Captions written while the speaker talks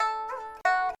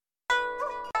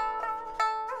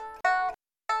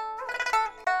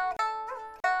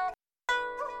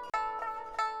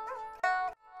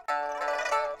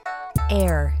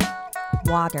air,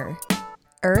 water,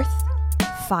 earth,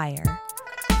 fire.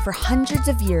 For hundreds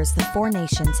of years, the four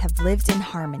nations have lived in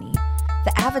harmony.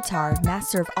 The Avatar,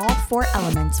 master of all four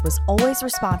elements, was always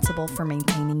responsible for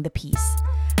maintaining the peace.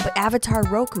 But Avatar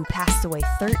Roku passed away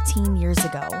 13 years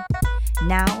ago.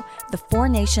 Now, the four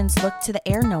nations look to the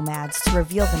air nomads to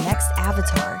reveal the next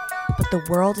Avatar, but the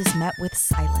world is met with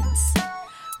silence.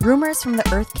 Rumors from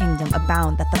the Earth Kingdom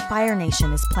abound that the Fire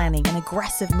Nation is planning an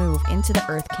aggressive move into the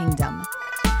Earth Kingdom.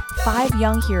 5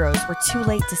 young heroes were too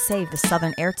late to save the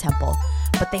Southern Air Temple,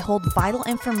 but they hold vital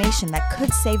information that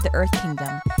could save the Earth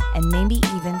Kingdom and maybe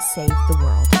even save the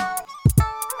world.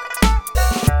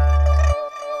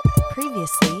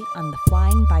 Previously on the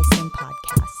Flying Bison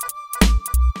podcast.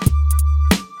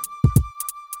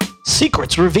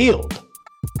 Secrets revealed.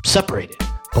 Separated,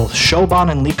 both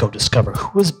Shoban and Liko discover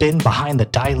who has been behind the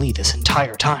Dai Li this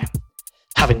entire time.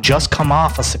 Having just come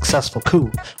off a successful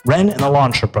coup, Ren and the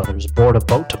Launcher brothers board a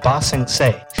boat to Ba Sing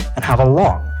Se and have a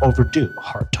long overdue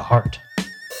heart-to-heart.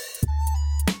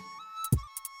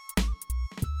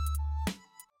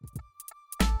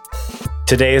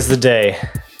 Today is the day.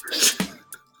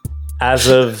 As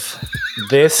of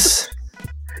this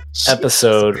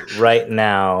episode right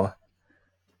now,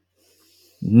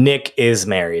 Nick is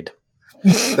married.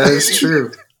 That is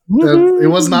true. It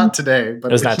was not today. But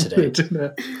It was not today.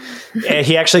 And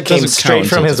he actually came straight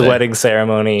from his wedding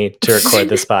ceremony to record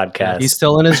this podcast. He's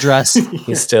still in his dress.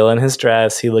 He's still in his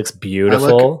dress. He looks beautiful.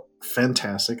 I look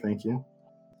fantastic. Thank you.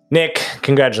 Nick,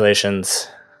 congratulations.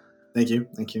 Thank you.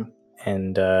 Thank you.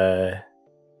 And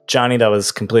Johnny, that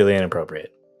was completely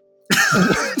inappropriate.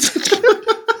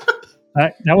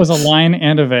 That was a line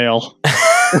and a veil.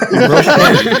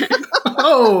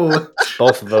 Oh,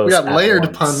 Both of those. We got at layered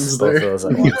once. puns Both there. of those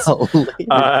at once.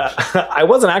 I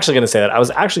wasn't actually going to say that. I was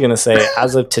actually going to say,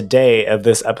 as of today of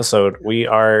this episode, we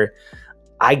are,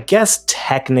 I guess,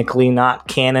 technically not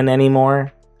canon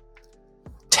anymore.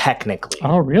 Technically.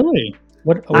 Oh, really?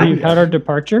 We've had our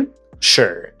departure?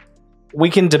 Sure. We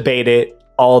can debate it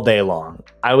all day long.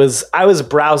 I was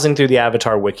browsing through the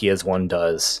Avatar wiki as one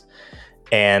does.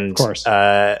 And, of course.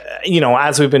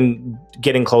 As we've been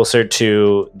getting closer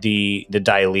to the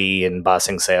Dai Li and Ba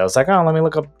Sing Se, I was like, oh, let me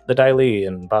look up the Dai Li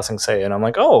and Ba Sing Se. And I'm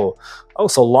like, so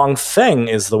Long Feng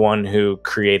is the one who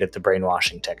created the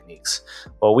brainwashing techniques.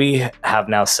 Well, we have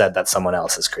now said that someone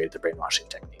else has created the brainwashing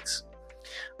techniques.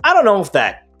 I don't know if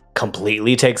that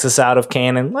completely takes us out of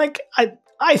canon. Like,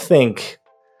 I think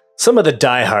some of the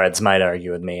diehards might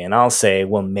argue with me, and I'll say,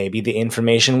 well, maybe the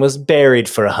information was buried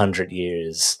for 100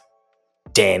 years.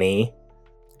 Danny.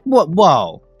 What?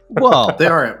 Whoa. They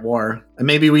are at war. And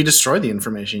maybe we destroyed the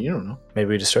information. You don't know. Maybe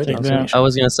we destroyed the Yeah. information. I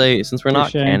was going to say, since we're not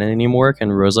Touché. canon anymore, can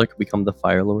Rosa become the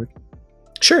Fire Lord?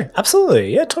 Sure,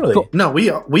 absolutely. Yeah, totally. Cool. No,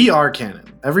 we are canon.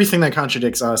 Everything that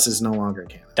contradicts us is no longer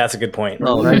canon. That's a good point.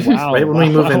 Oh, right, wow. right when we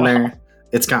move in there,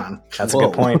 it's gone. That's a Whoa.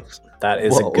 good point. That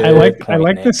is a Whoa. good I like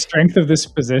point, the Nick. strength of this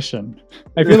position.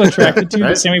 I feel attracted to Right?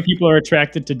 the same way people are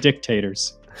attracted to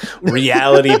dictators.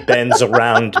 Reality bends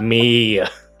around me.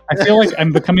 I feel like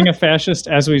I'm becoming a fascist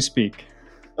as we speak.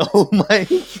 Oh my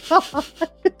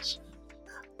gosh.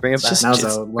 Bring it It's back. just-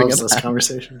 Nauzo bring loves it this back.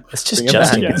 conversation. It's just Bring it back.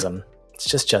 Justinism. It's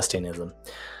just Justinism.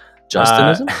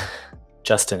 Justinism?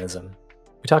 Justinism.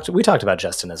 We talked about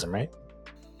Justinism, right?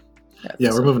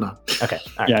 Yeah, we're moving on. Okay.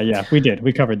 All right. Yeah, we did.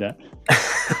 We covered that.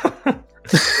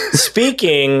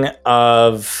 Speaking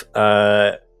of,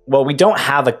 we don't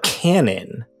have a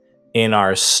canon in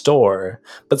our store,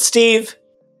 but Steve,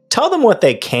 tell them what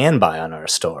they can buy on our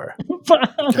store.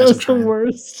 That was the trying.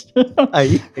 worst.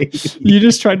 I You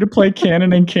just tried to play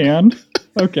canon and canned?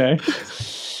 Okay.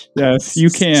 Yes, you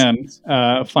can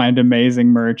find amazing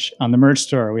merch on the merch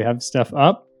store. We have stuff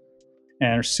up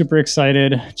and are super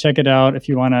excited. Check it out if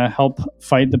you want to help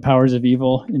fight the powers of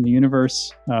evil in the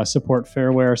universe, support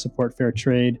fair wear, support fair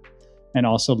trade, and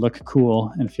also look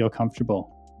cool and feel comfortable.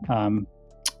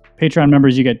 Patreon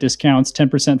members, you get discounts,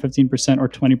 10%, 15%, or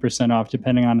 20% off,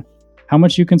 depending on how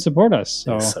much you can support us.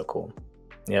 So, That's so cool.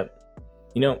 Yep.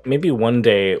 Maybe one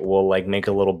day we'll make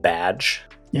a little badge.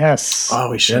 yes.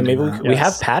 Oh, we should. Yeah, maybe do we, that. we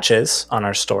have patches on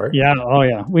our store. Yeah. Oh,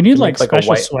 yeah. We need Make, a special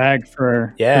white- swag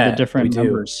for the different we do.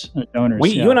 members,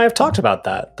 donors. You and I have talked about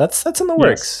that. That's in the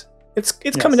works. It's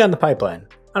coming down the pipeline.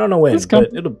 I don't know when, It's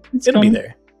but coming. it'll be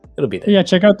there. It'll be there. Yeah,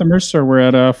 check out the merch store. We're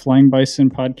at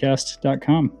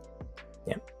flyingbisonpodcast.com.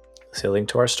 See a link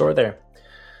to our store there.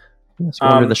 So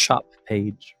go to the shop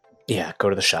page. Yeah, go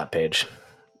to the shop page.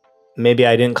 Maybe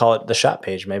I didn't call it the shop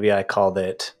page. Maybe I called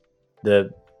it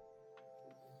the...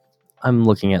 I'm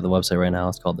looking at the website right now.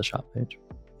 It's called the shop page.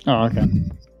 Oh, okay.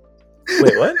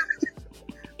 Wait, what?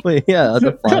 Wait, yeah,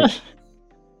 the fly.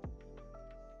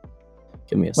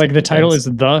 Give me a Like second, the title guys.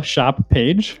 is the shop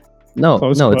page. no,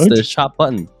 close it's quote? the shop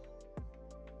button.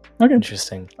 Okay.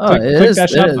 Interesting. Oh, Click- it click is. that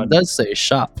shop It button. does say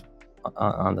shop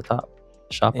on the top.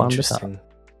 Shop on the top. Interesting.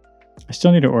 I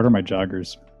still need to order my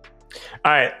joggers.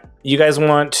 All right, you guys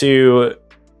want to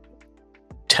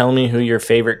tell me who your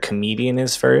favorite comedian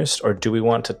is first, or do we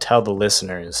want to tell the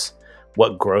listeners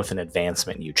what growth and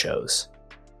advancement you chose?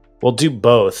 We'll do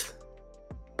both,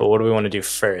 but what do we want to do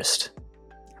first?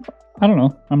 I don't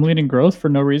know. I'm leading growth for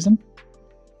no reason.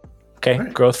 Okay, All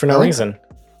right. growth for I no like reason.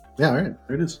 Yeah, all right.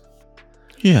 There it is.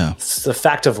 Yeah, It's a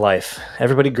fact of life.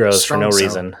 Everybody grows Strong for no sell.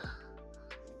 reason,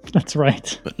 That's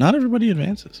right. but not everybody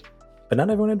advances. but not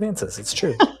everyone advances. It's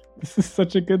true. This is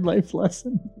such a good life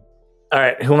lesson. All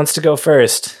right, who wants to go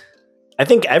first? I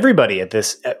think everybody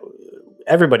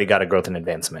everybody got a growth and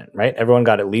advancement, right? Everyone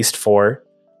got at least 4,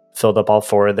 filled up all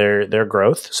 4 of their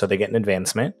growth, so they get an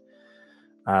advancement.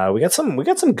 We got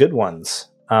some good ones.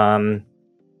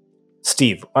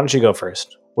 Steve, why don't you go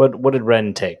first? What did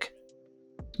Ren take?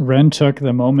 Ren took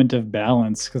the moment of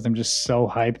balance because I'm just so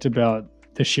hyped about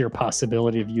the sheer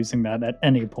possibility of using that at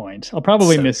any point. I'll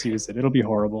probably So misuse it. It'll be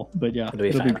horrible, but yeah, It'll be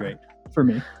it'll be fine. great for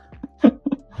me.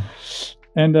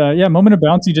 And moment of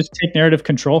balance, you just take narrative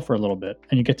control for a little bit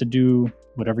and you get to do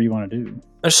whatever you want to do.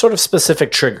 There's sort of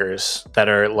specific triggers that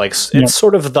are like it's Yep.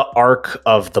 sort of the arc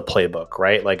of the playbook,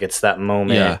 right? Like it's that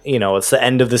moment, Yeah. It's the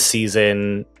end of the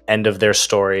season, end of their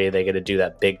story. They get to do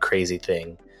that big crazy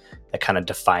thing that kind of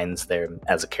defines them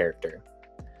as a character.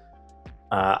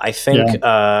 I think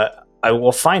I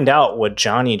will find out what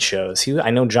Johnny chose.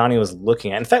 I know Johnny was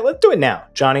looking at. In fact, let's do it now,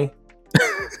 Johnny.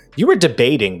 You were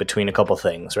debating between a couple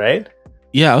things, right?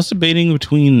 Yeah, I was debating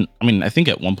between. I mean, I think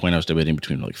at one point I was debating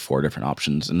between like 4 different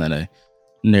options, and then I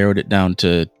narrowed it down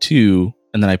to 2,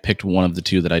 and then I picked one of the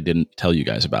 2 that I didn't tell you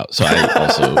guys about. So I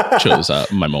also chose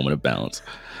my moment of balance.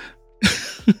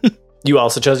 You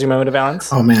also chose your moment of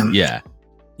balance. Oh man. Yeah,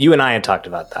 You and I had talked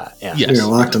about that. Yeah. yes. We are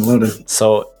locked and loaded.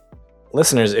 So,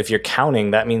 listeners, if you're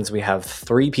counting, that means we have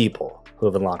 3 people who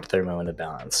have unlocked their moment of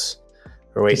balance.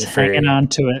 We're waiting Just for hanging on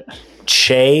to it.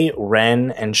 Che,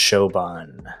 Ren, and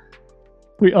Shoban.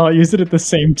 We all use it at the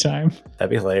same time.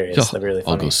 That'd be hilarious. Oh, That'd be really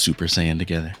I'll funny. go Super Saiyan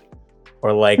together.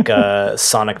 Or like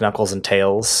Sonic, Knuckles, and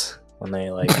Tails when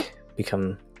they like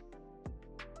become.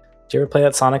 Did you ever play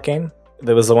that Sonic game?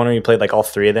 There was the one where you played like all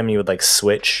 3 of them. You would like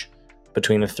switch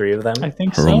between the 3 of them. I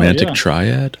think A so. romantic yeah.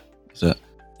 triad. Is that?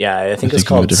 Yeah, I think You're it's thinking of a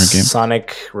called different game?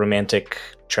 Sonic Romantic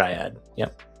Triad.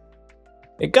 Yep.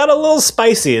 It got a little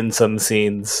spicy in some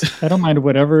scenes. I don't mind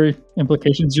whatever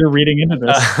implications you're reading into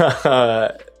this.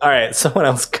 All right, someone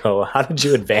else go. How did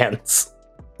you advance?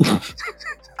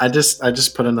 I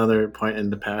just put another point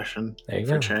into passion There you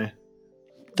for go. Che.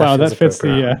 Wow, feels that fits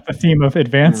appropriate. the theme of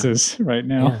advances right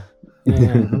now. Yeah.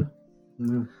 Yeah.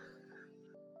 Mm.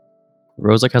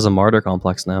 Rozak has a martyr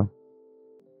complex now.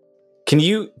 Can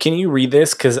you read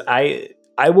this? Because I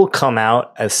will come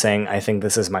out as saying I think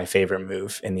this is my favorite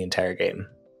move in the entire game.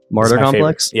 Martyr This is my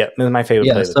complex. favorite. Yeah, this is my favorite.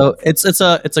 Yeah, play of the so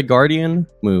game. it's a guardian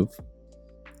move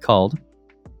called,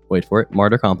 wait for it,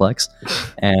 martyr complex,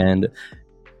 and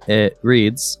it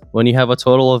reads: when you have a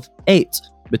total of 8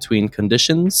 between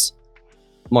conditions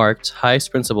marked highest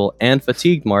principle and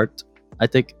fatigued marked, I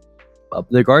think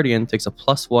the guardian takes a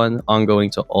 +1 ongoing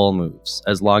to all moves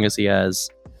as long as he has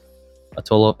a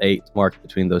total of 8 marked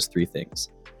between those 3 things.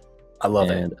 I love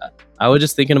it. And I was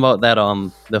just thinking about that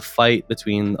the fight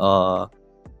between Dosa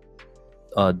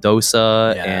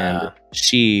Yeah. and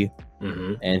She,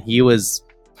 hmm and he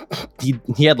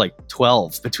had like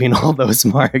 12 between all those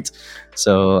marked.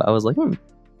 So I was like,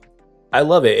 I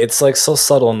love it. It's like so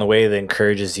subtle in the way that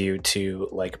encourages you to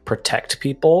like protect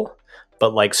people,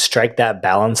 but like strike that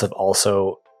balance of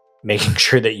also making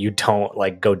sure that you don't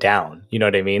like go down. You know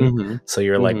what I mean? mhm. So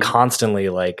you're like Mhm. constantly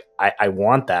like, I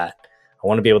want that. I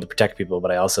want to be able to protect people,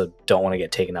 but I also don't want to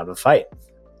get taken out of a fight.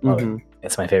 Love it. Mhm.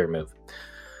 It's my favorite move.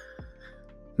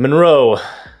 Monroe,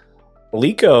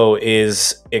 Liko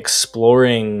is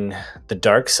exploring the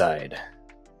dark side.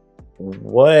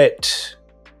 What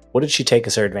did she take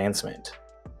as her advancement?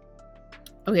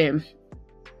 Okay.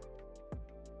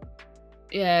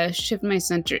 Yeah, shift my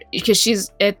center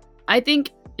because I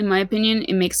think, in my opinion,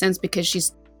 it makes sense because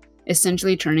she's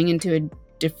essentially transitioning into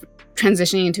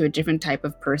a different type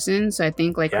of person. So I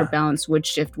think like Yeah. her balance would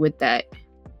shift with that.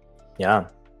 Yeah.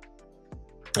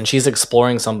 And she's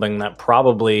exploring something that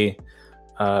probably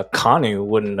Kanu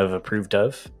wouldn't have approved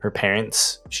of. Her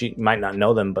parents, she might not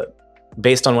know them, but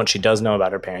based on what she does know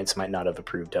about her parents, might not have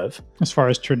approved of. As far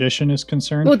as tradition is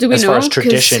concerned. Well, do we As know? far as 'Cause-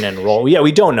 tradition and role. Yeah,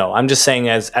 we don't know. I'm just saying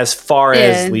as far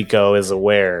as Yeah. Liko is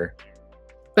aware.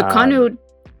 But Kanu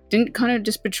didn't Connor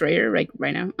just betray her right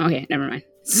now? Okay, never mind.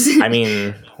 I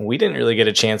mean, we didn't really get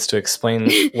a chance to explain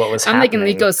what was I'm like happening.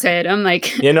 in Liko's head. I'm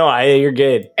like, You know, you're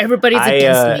good. everybody's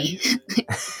against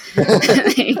me.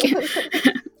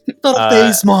 Like,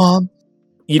 face, mom.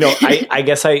 You know, I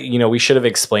guess we should have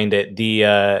explained it.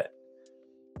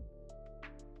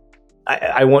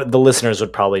 I want the listeners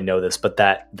would probably know this, but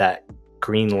that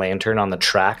green lantern on the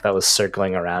track that was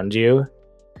circling around you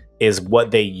is what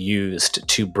they used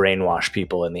to brainwash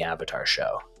people in the Avatar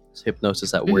show. It's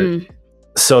hypnosis at work. mhm.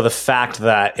 So the fact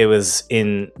that it was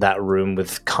in that room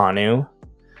with Kanu,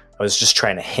 I was just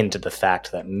trying to hint at the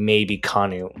fact that maybe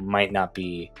Kanu might not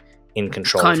be in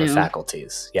control of her Kanu.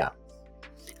 faculties. Yeah.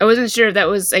 I wasn't sure if that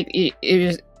was like it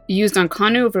was used on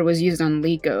Kanu or if it was used on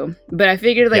Liko. But I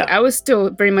figured like Yeah. I was still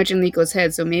very much in Liko's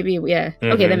head, so maybe okay,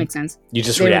 Mhm. that makes sense. You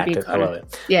just They would be reacted. I Kanu. love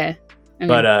it. Yeah. Okay.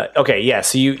 But okay, yeah.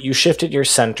 So you shifted your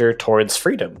center towards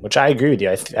freedom, which I agree with you.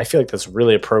 I feel like that's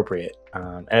really appropriate.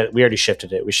 And we already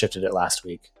shifted it. We shifted it last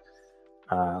week,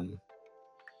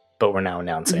 but we're now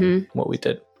announcing Mhm. what we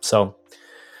did. So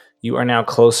you are now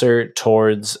closer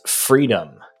towards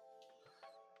freedom.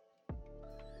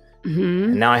 Mhm.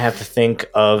 And now I have to think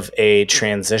of a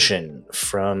transition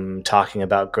from talking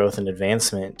about growth and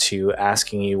advancement to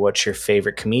asking you what your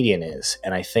favorite comedian is.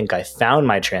 And I think I found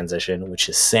my transition, which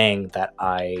is saying that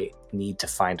I need to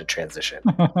find a transition.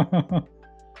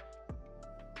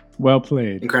 Well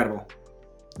played. Incredible.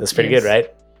 That's pretty Yes. good, right?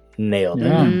 Nailed it.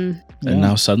 Yeah. Mhm. And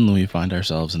now suddenly we find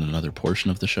ourselves in another portion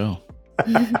of the show.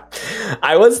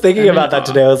 I was thinking about that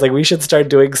today. I was like, we should start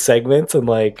doing segments and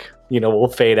we'll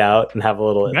fade out and have a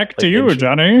little Back to you, intro.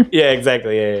 Johnny. Yeah,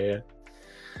 exactly. Yeah.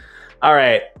 All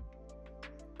right.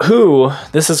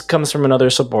 Comes from another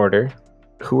supporter.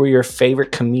 Who are your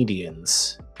favorite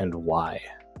comedians and why?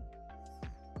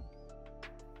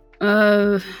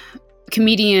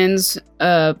 Comedians,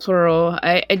 plural.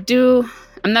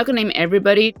 I'm not gonna name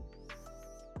everybody,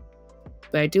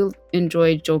 but I do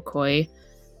enjoy Joe Coy.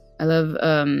 I love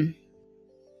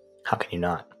How can you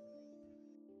not?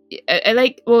 I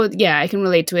like, I can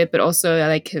relate to it, but also I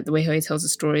like the way how he tells the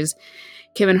stories.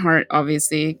 Kevin Hart,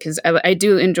 obviously, because I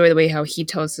do enjoy the way how he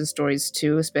tells his stories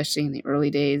too, especially in the early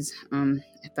days. I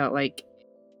felt like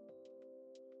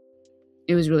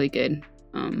it was really good.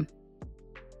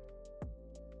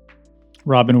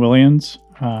 Robin Williams.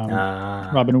 Ah,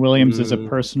 Robin Williams is a Mm.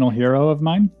 personal hero of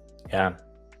mine. yeah.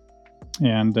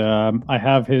 And I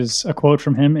have a quote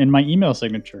from him in my email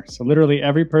signature. So literally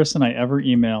every person I ever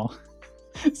email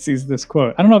sees this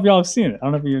quote. I don't know if y'all have seen it. I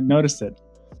don't know if you noticed it.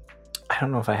 I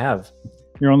don't know if I have.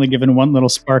 You're only given one little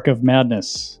spark of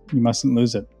madness. You mustn't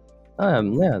lose it. Yeah,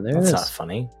 there That's it not is.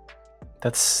 funny.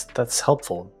 That's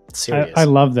helpful. It's serious. I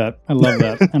love that. I love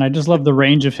that. And I just love the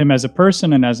range of him as a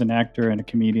person and as an actor and a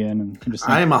comedian. And I just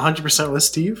think I am 100% with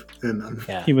Steve, and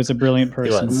Yeah, he was a brilliant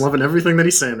person. was. I'm loving everything that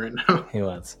he's saying right now. he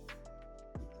was.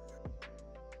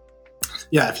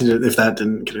 Yeah, if that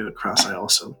didn't get it across, I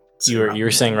also say You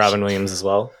were saying Robin Williams as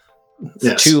well. It's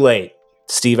Yes. too late.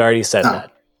 Steve already said Oh.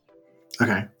 that.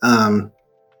 Okay. I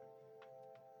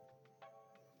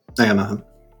got nothing.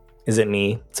 Is it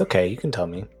me? It's okay. You can tell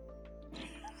me.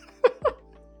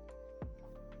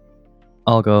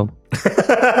 I'll go.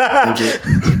 Thank you.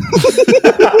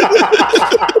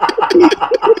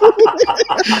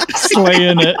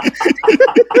 Slaying it.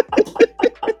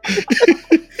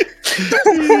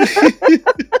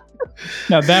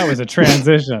 Now that was a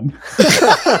transition.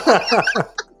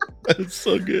 That's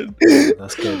so good.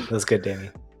 That's good. That's good, Danny.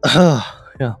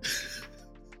 Yeah.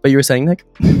 But you were saying, Nick?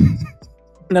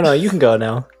 No, you can go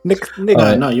now. Nick.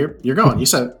 No, you're going. You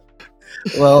said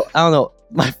Well, I don't know.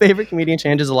 My favorite comedian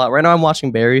changes a lot. Right now I'm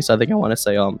watching Barry, so I think I want to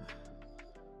say Bill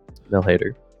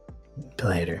Hader. Bill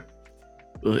Hader.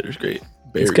 Bill Hader's great.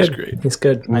 He's Barry's good. great. He's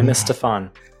good. I miss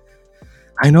Stefan.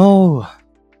 I know.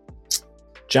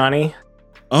 Johnny.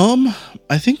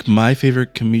 I think my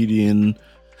favorite comedian.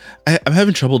 I'm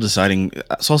having trouble deciding,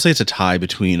 so I'll say it's a tie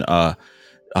between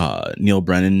Neil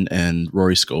Brennan and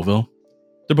Rory Scovel.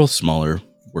 They're both smaller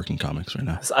working comics right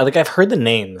now. I've heard the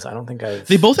names. I don't think I've.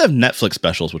 They both have Netflix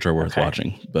specials, which are worth Okay.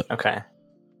 watching. But Okay.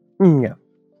 Yeah.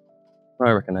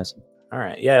 I recognize him. All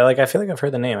right. Yeah. I feel like I've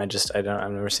heard the name. I've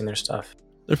never seen their stuff.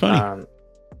 they're funny.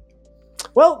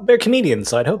 Well, they're comedians,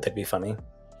 so I'd hope they'd be funny.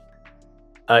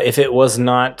 If it was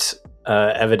not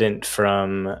evident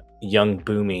from Young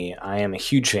Boomy, I am a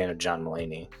huge fan of John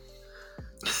Mulaney.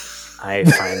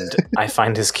 I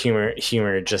find his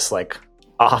humor just like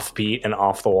offbeat and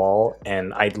off the wall,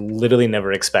 and I literally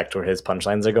never expect where his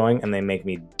punchlines are going, and they make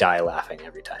me die laughing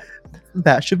every time.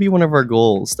 That should be one of our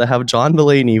goals, to have John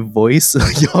Mulaney voice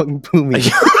Young Boomy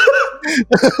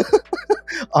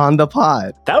on the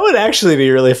pod. That would actually be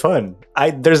really fun.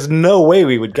 There's no way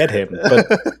we would get him,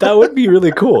 but that would be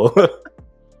really cool.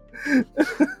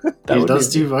 He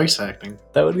does do voice acting.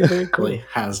 That would be very cool. Well, he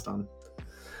has done.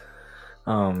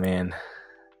 Oh man.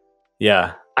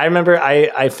 Yeah. I remember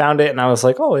I found it and I was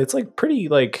like, oh, it's like pretty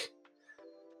like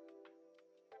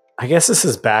I guess this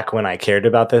is back when I cared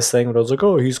about this thing, but I was like,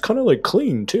 oh, he's kind of like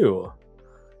clean too.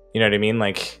 You know what I mean?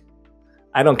 Like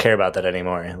I don't care about that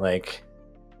anymore. Like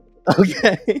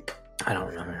Okay. I don't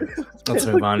remember. Let's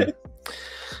move on.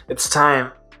 It's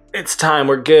time. It's time.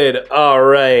 We're good. All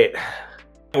right.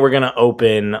 We're going to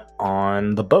open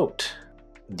on the boat.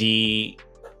 The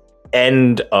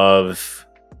end of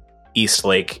East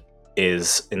Lake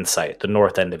is in sight, the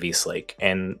north end of East Lake,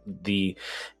 and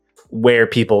where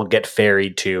people get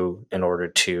ferried to in order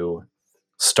to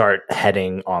start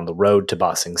heading on the road to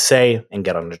Ba Sing Se and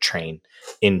get on a train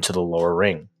into the lower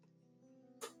ring.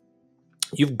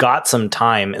 You've got some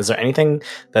time. Is there anything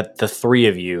that the three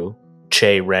of you,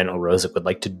 Che, Ren, or Rozek, would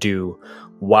like to do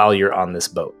while you're on this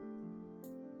boat?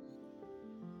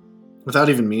 Without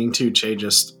even meaning to, Che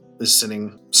just is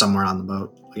sitting somewhere on the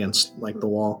boat against like the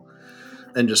wall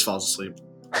and just falls asleep.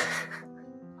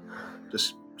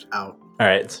 Just out. All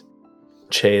right.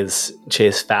 Che is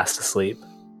fast asleep.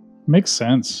 Makes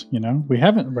sense, you know? We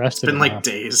haven't It's rested been like enough.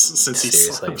 days since he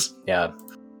Seriously. slept. Yeah.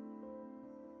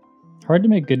 Hard to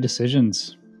make good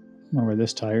decisions when we're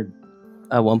this tired.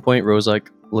 At one point, Rose, like,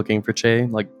 looking for Che,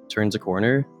 like, turns a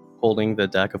corner, holding the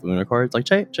deck of Uno cards. Like,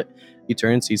 Che. He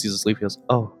turns, sees he's asleep, he goes,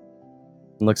 oh.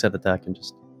 And looks at the deck and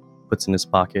just puts in his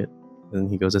pocket. And then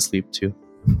he goes to sleep, too.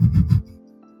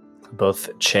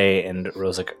 Both Che and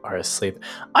Rozek are asleep.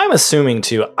 I'm assuming,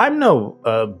 too, I'm no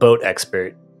boat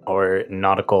expert or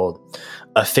nautical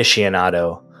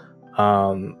aficionado,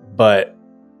 but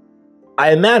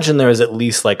I imagine there is at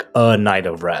least, like, a night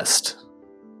of rest.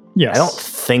 Yes. I don't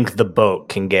think the boat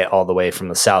can get all the way from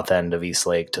the south end of East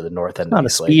Lake to the north end Not of a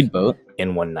East Lake speedboat.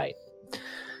 in one night.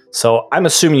 So I'm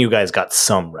assuming you guys got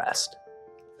some rest.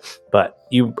 But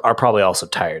you are probably also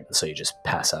tired, so you just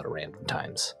pass out at random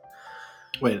times.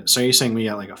 Wait, so are you saying we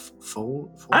got like a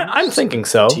full I'm thinking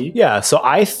so. tea? Yeah, so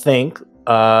I think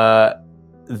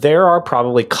there are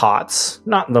probably cots,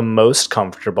 not the most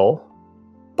comfortable,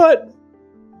 but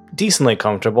decently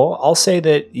comfortable. I'll say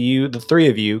that the three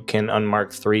of you, can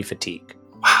unmark 3 fatigue.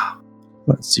 Wow.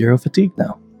 But 0 fatigue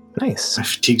now. Nice. My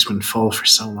fatigue's been full for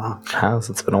so long. Has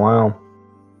it's been a while.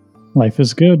 Life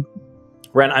is good.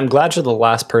 Ren, I'm glad you're the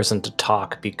last person to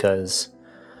talk because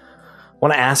I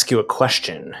want to ask you a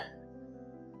question.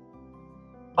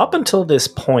 Up until this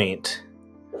point,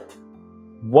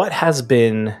 what has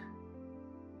been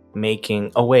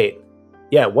making... Oh, wait.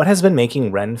 Yeah, what has been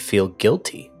making Ren feel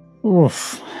guilty?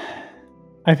 Oof.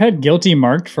 I've had guilty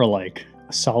marked for like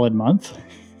a solid month.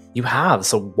 You have,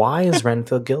 so why is Ren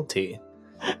feel guilty?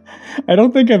 I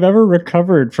don't think I've ever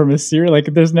recovered from a series. Like,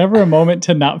 there's never a moment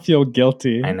to not feel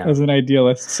guilty I know. as an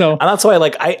idealist. So And that's why,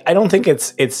 like, I don't think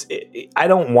I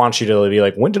don't want you to be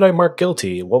like, when did I mark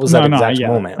guilty? What was that No, exact yeah,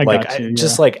 moment? I Like, got you,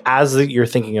 just yeah. like as you're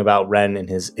thinking about Ren and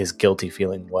his guilty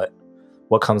feeling, what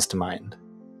comes to mind?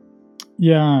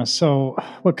 yeah, so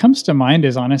what comes to mind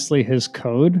is honestly his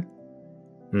code.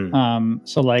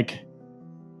 So like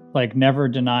never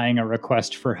denying a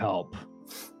request for help.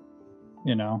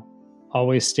 You know,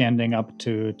 always standing up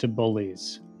to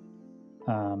bullies.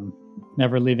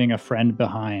 Never leaving a friend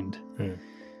behind.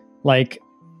 Like,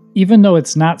 even though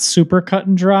it's not super cut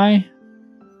and dry,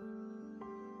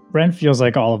 Ren feels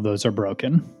like all of those are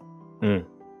broken.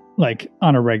 Like,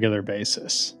 on a regular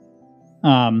basis.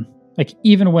 Like,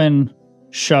 even when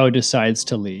Sho decides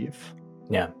to leave,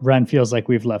 Ren feels like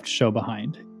we've left Sho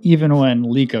behind. Even when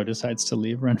Liko decides to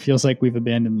leave, Ren feels like we've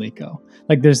abandoned Liko.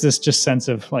 Like, there's this just sense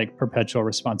of like perpetual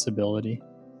responsibility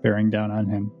bearing down on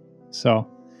him. So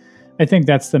I think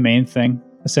that's the main thing.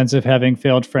 A sense of having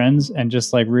failed friends and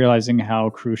just like realizing how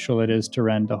crucial it is to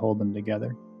Ren to hold them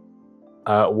together.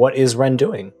 What is Ren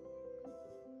doing?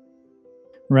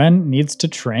 Ren needs to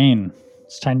train.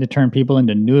 It's time to turn people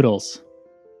into noodles.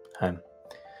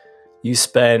 You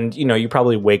spend, you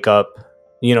probably wake up,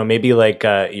 maybe like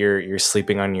you're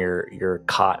sleeping on your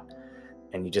cot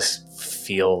and you just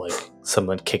feel like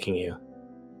someone kicking you.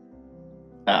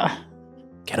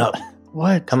 Get up.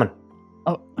 What? Come on.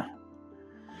 Oh.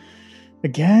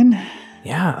 Again?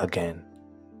 Yeah, again.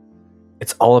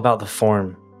 It's all about the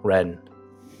form, Ren.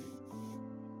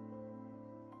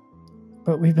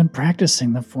 But we've been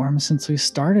practicing the form since we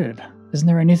started. Isn't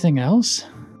there anything else?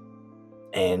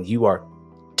 And you are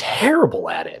terrible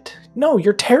at it. No,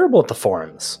 you're terrible at the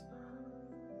forms.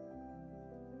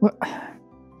 What?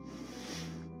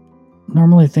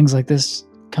 Normally things like this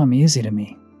come easy to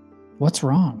me. What's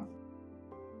wrong?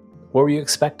 What were you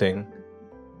expecting?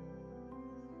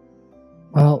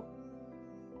 Well,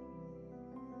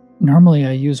 normally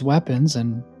I use weapons,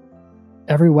 and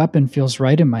every weapon feels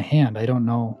right in my hand. I don't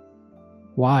know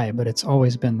why, but it's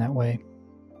always been that way.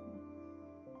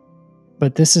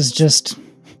 But this is just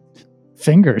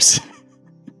fingers.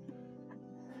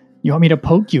 You want me to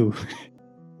poke you?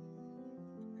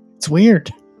 It's weird.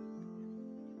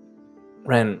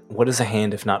 Ren, what is a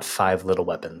hand if not 5 little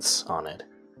weapons on it?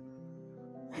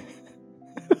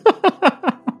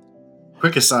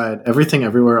 Quick aside, Everything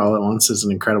Everywhere All at Once is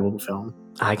an incredible film.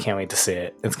 I can't wait to see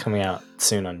it. It's coming out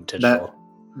soon on digital.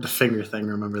 The finger thing,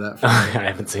 remember that I film?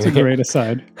 haven't seen It's a it. great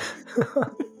aside.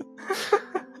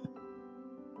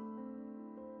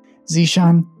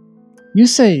 Zishan, you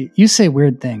say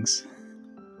weird things.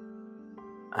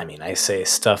 I mean, I say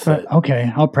stuff But that...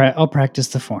 okay, I'll practice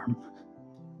the form.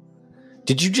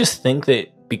 Did you just think that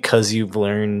because you've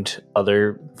learned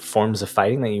other forms of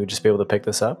fighting that you would just be able to pick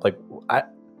this up? Like,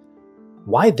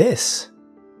 why this?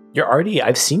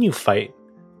 I've seen you fight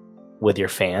with your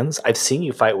fans. I've seen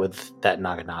you fight with that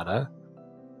Naginata.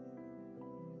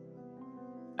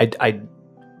 I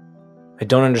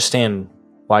don't understand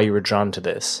why you were drawn to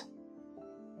this.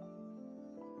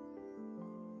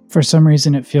 For some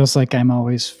reason, it feels like I'm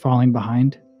always falling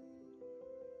behind.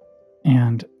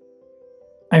 And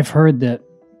I've heard that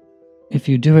if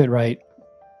you do it right,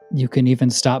 you can even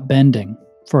stop bending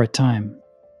for a time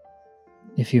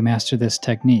if you master this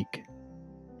technique.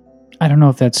 I don't know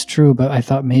if that's true, but I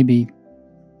thought maybe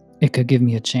it could give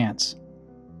me a chance.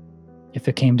 If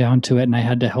it came down to it and I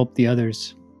had to help the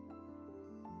others,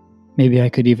 maybe I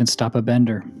could even stop a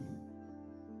bender.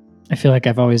 I feel like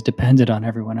I've always depended on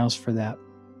everyone else for that.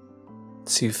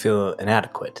 So you feel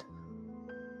inadequate.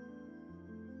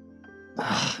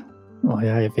 Well,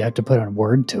 yeah, if you have to put a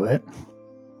word to it.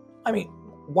 I mean,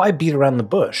 why beat around the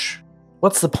bush?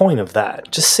 What's the point of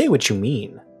that? Just say what you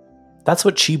mean. That's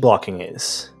what chi blocking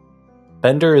is.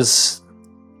 Benders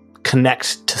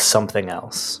connect to something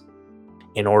else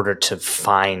in order to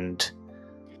find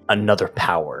another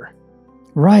power.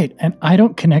 Right, and I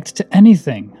don't connect to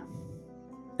anything.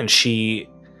 And she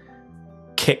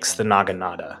kicks the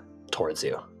Naginata towards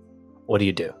you. What do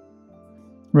you do?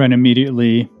 Ren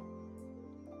immediately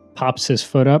pops his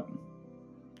foot up,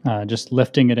 just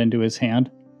lifting it into his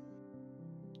hand.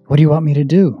 What do you want me to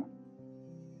do?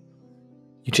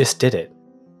 You just did it.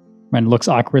 Ren looks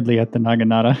awkwardly at the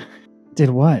Naginata. Did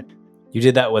what? You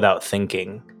did that without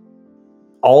thinking.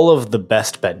 All of the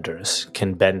best benders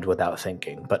can bend without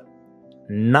thinking, but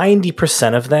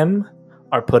 90% of them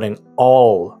are putting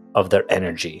all of their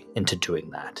energy into doing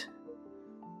that.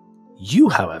 You,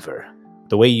 however,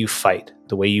 the way you fight,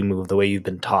 the way you move, the way you've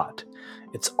been taught,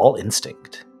 it's all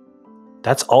instinct.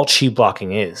 That's all chi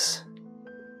blocking is.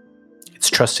 It's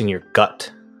trusting your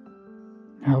gut.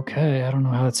 Okay, I don't know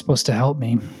how that's supposed to help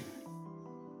me.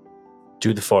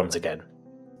 Do the forms again.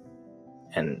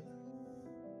 And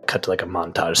cut to like a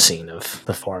montage scene of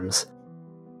the forms.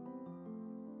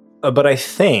 But I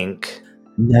think...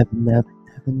 Never.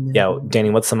 Yeah, Danny,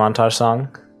 what's the montage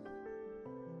song?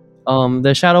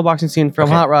 The shadow boxing scene from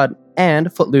Okay. Hot Rod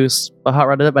and Footloose, but Hot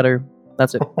Rod did it better.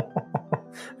 That's it.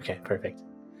 Okay, perfect.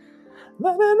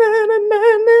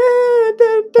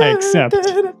 I accept.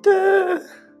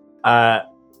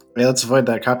 Hey, let's avoid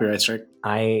that copyright strike.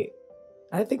 I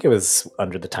think it was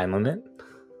under the time limit.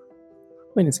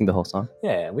 We didn't sing the whole song.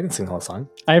 Yeah, we didn't sing the whole song.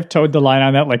 I have towed the line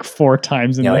on that like 4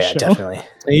 times in Oh this yeah, show. definitely.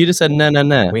 You just said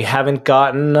nah. We haven't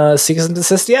gotten cease and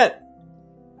desist yet.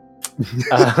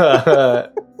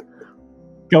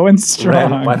 Going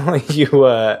strong. Ren, why don't you...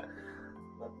 well,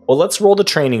 let's roll the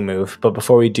training move, but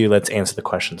before we do, let's answer the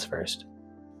questions first.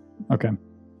 Okay.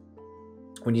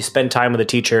 When you spend time with a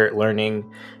teacher learning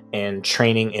and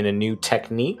training in a new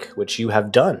technique, which you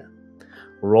have done,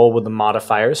 roll with the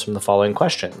modifiers from the following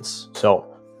questions. So,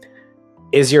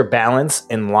 is your balance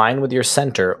in line with your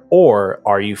center, or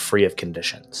are you free of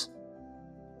conditions?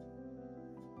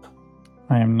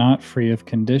 I am not free of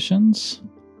conditions.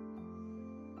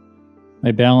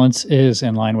 My balance is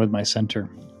in line with my center.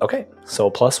 Okay,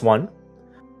 so +1.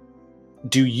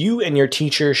 Do you and your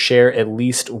teacher share at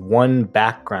least one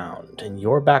background? And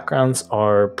your backgrounds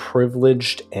are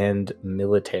privileged and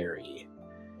military.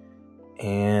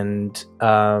 And,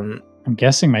 I'm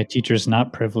guessing my teacher's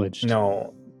not privileged.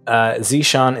 no,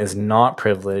 Zishan is not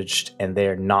privileged, and they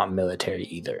are not military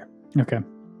either. Okay.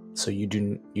 So you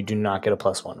do not get a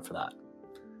 +1 for that.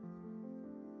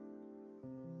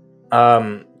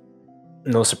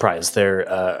 No surprise, they're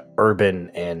urban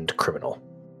and criminal.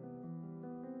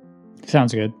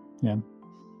 Sounds good. Yeah.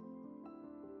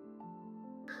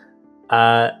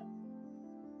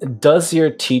 Does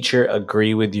your teacher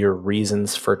agree with your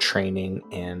reasons for training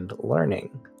and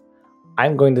learning?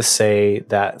 I'm going to say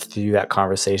that through that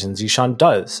conversation, Zishan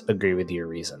does agree with your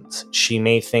reasons. She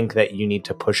may think that you need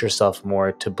to push yourself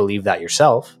more to believe that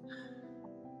yourself,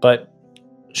 but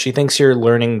she thinks you're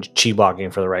learning chi blocking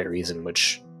for the right reason,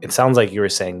 which it sounds like you were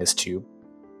saying is to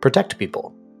protect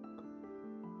people.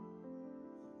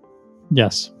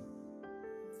 Yes.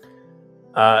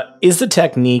 Is the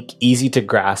technique easy to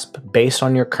grasp based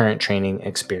on your current training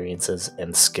experiences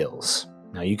and skills?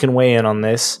 Now, you can weigh in on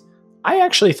this. I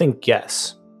actually think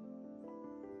yes.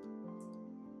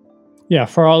 Yeah,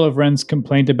 for all of Ren's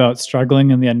complaint about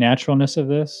struggling and the unnaturalness of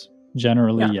this,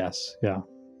 generally, yes. Yeah.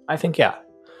 I think yeah.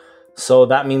 So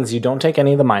that means you don't take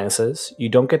any of the minuses. You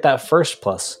don't get that first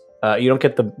plus. You don't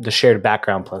get the shared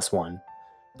background +1,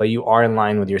 but you are in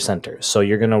line with your center. So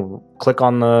you're going to click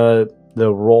on the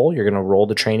roll. You're going to roll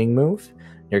the training move.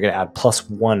 You're going to add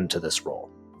 +1 to this roll.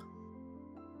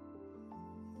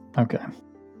 Okay.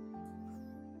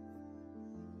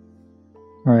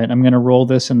 All right, I'm going to roll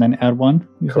this and then add 1.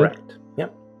 You said? Correct.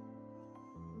 Yep.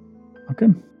 Okay.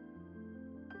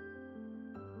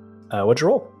 What'd you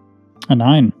roll? A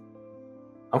 9.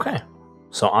 Okay.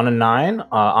 So on a 9,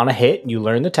 on a hit, you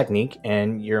learn the technique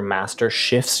and your master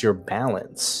shifts your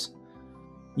balance.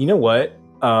 You know what?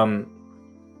 I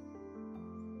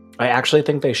actually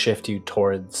think they shift you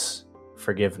towards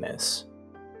forgiveness.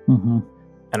 Mm-hmm.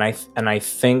 And I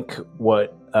think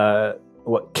what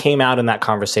came out in that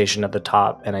conversation at the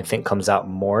top, and I think comes out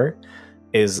more,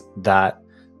 is that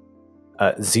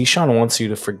Zishan wants you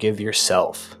to forgive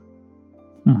yourself,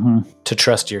 to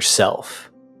trust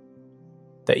yourself,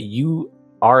 that you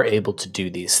are able to do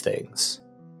these things.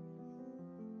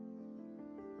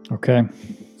 Okay.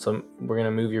 So we're going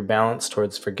to move your balance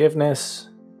towards forgiveness.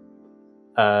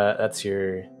 That's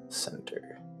your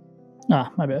center.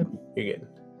 Ah, my bad. You're good.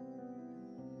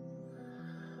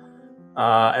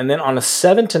 And then on a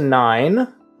 7 to 9,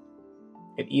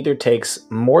 it either takes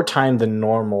more time than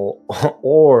normal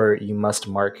or you must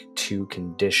mark 2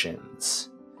 conditions.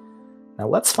 Now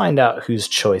let's find out whose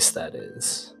choice that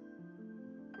is.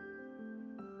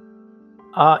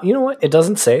 You know what? It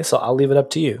doesn't say, so I'll leave it up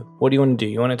to you. What do you want to do?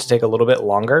 You want it to take a little bit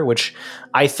longer, which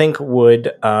I think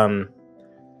would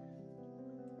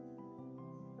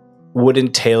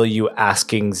entail you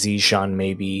asking Zishan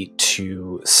maybe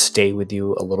to stay with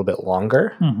you a little bit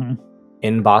longer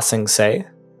in Ba Sing Se,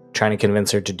 trying to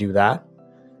convince her to do that,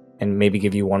 and maybe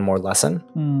give you one more lesson.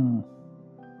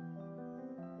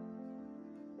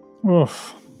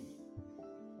 Oof.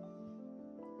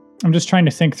 I'm just trying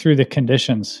to think through the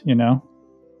conditions, you know?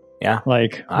 Yeah.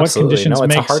 Like, Absolutely. what conditions No,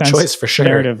 it's make a hard sense choice for sure.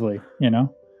 narratively, you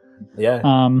know?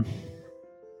 Yeah.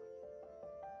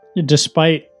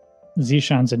 Despite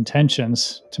Zishan's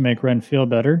intentions to make Ren feel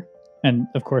better, and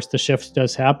of course the shift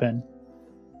does happen,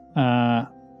 I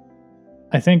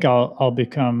think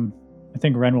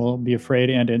Ren will be afraid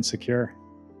and insecure.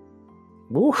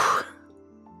 Ooh.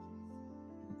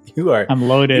 I'm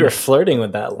loaded. You're flirting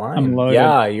with that line. I'm loaded.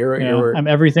 Yeah, you're I'm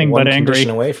everything one but angry.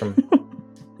 condition away from.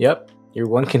 Yep, you're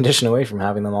one condition away from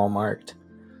having them all marked.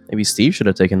 Maybe Steve should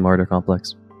have taken Martyr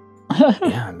Complex.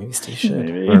 Yeah, maybe Steve should.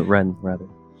 Maybe. Or Ren, rather.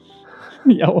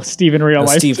 Yeah, well, Steve in real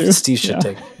life Steve, too. Steve should Yeah.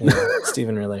 take. Yeah, Steve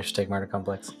in real life should take Martyr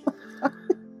Complex.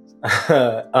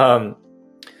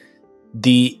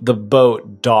 The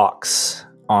boat docks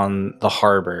on the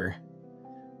harbor,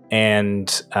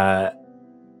 and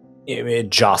it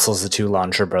jostles the 2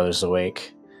 Launcher brothers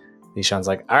awake. Zishan's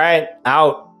like, "All right,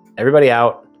 out, everybody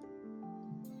out."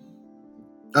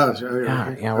 Oh,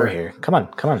 Yeah, we're here. Come on.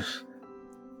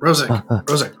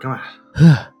 Rozek, come on.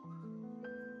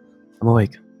 I'm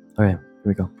awake. All right, here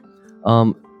we go.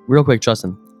 Real quick,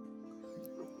 Justin.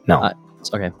 No.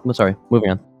 Okay, I'm sorry. Moving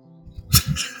on.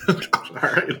 All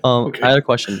right. Okay. I had a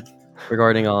question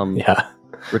regarding Yeah.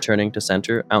 returning to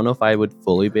center. I don't know if I would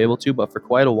fully be able to, but for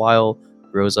quite a while,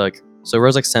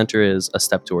 Rozek's center is a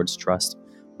step towards trust,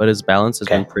 but his balance has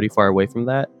been pretty far away from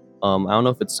that. I don't know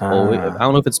if it's always. I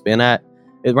don't know if it's been at.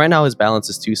 Right now, his balance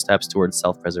is 2 steps towards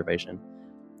self-preservation,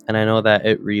 and I know that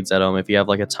it reads at if you have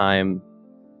like a time.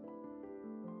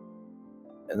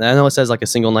 And I know it says like a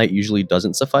single night usually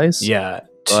doesn't suffice. Yeah.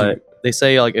 But they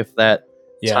say like if that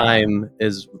time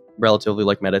is relatively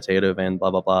like meditative and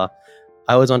blah blah blah.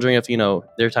 I was wondering if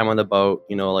their time on the boat,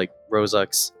 like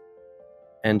Rozek's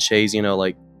and Che's,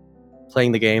 like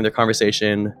playing the game, their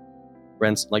conversation,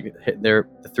 Ren's like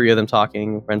the 3 of them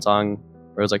talking, Rensong,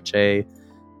 Rozek, Che,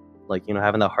 like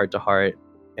having that heart to heart,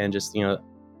 and just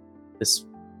this.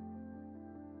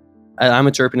 I'm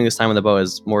interpreting this time on the boat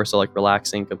as more so like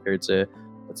relaxing compared to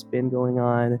what's been going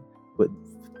on with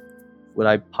would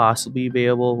Rozak possibly be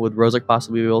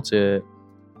able to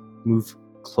move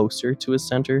closer to his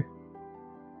center?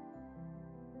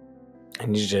 I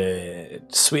need you to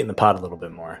sweeten the pot a little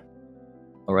bit more.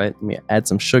 All right, let me add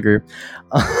some sugar.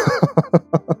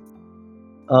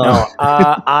 No,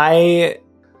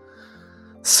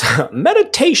 so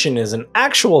meditation is an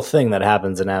actual thing that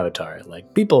happens in Avatar.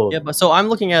 Like people Yeah, but so I'm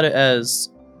looking at it as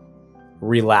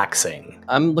relaxing.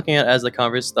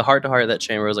 the heart-to-heart that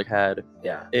Che and Rozak had.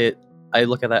 Yeah. I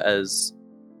look at that as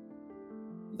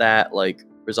that like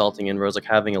resulting in Rozak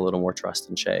having a little more trust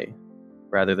in Che,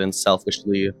 rather than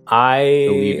selfishly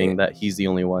believing that he's the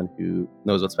only one who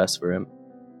knows what's best for him.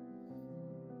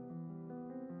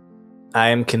 I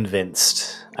am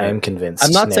convinced. I'm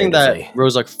not saying that narratively.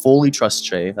 Rozak fully trusts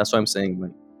Che. That's what I'm saying.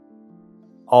 Like,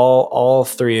 All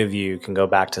three of you can go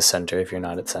back to center if you're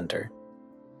not at center.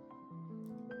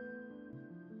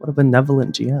 what a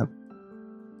benevolent GM.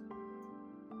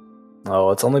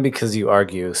 Oh, it's only because you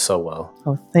argue so well.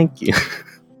 Oh, thank you.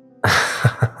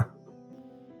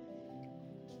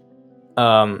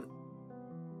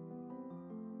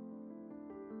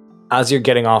 As you're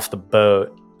getting off the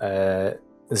boat,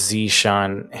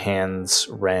 Zishan hands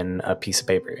Ren a piece of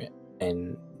paper,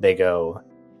 and they go,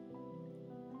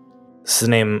 "This is the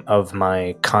name of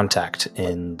my contact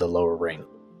in the lower ring."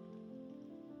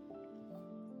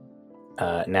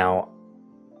 Now,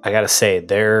 I gotta say,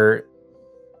 they're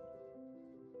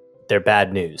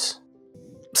bad news.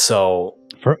 So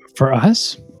For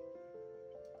us?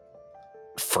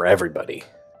 for everybody,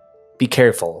 be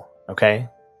careful, okay?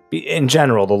 In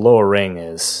general, the lower ring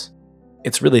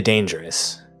it's really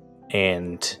dangerous,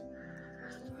 and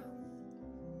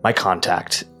my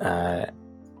contact, and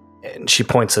she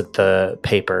points at the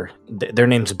paper. Their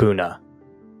name's Buna,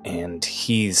 and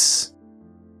he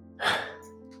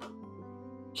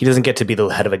doesn't get to be the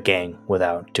head of a gang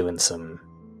without doing some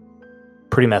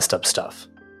pretty messed up stuff.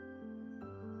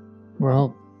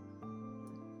 Well,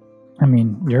 I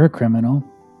mean, you're a criminal.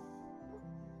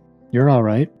 You're all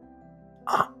right.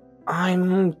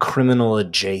 I'm criminal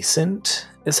adjacent,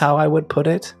 is how I would put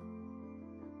it.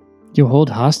 You hold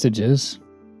hostages.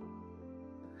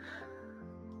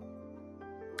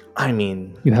 I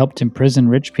mean, You helped imprison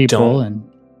rich people Don't- and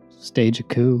stage a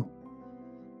coup.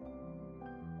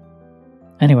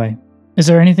 Anyway, is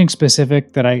there anything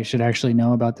specific that I should actually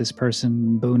know about this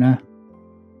person, Buna?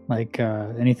 Like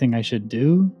anything I should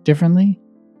do differently?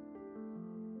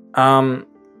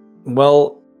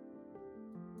 well,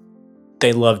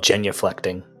 they love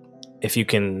genuflecting. If you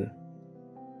can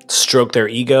stroke their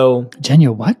ego,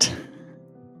 Genya, what?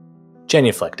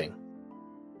 genuflecting.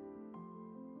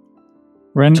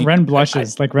 Ren Do you- Ren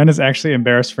blushes. Like Ren is actually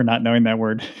embarrassed for not knowing that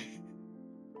word.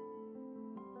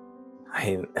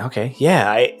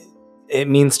 It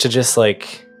means to just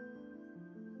like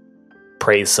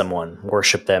praise someone,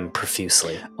 worship them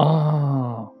profusely.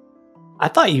 Oh. I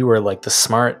thought you were like the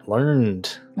smart,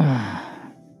 learned.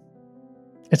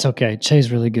 It's okay.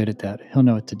 Che's really good at that. He'll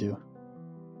know what to do.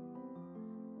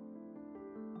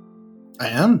 I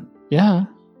am. Yeah.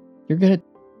 You're good at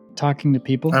talking to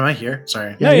people. Am I here?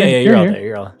 Sorry. Yeah, You're you're all here. there.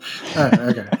 You're all. Oh,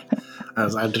 okay.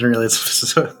 I didn't realize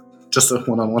this was just a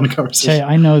one-on-one Che, conversation.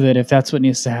 I know that if that's what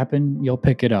needs to happen, you'll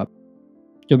pick it up.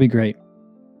 You'll be great.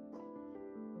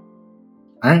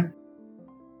 All right.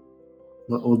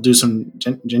 We'll do some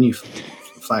genuflecting.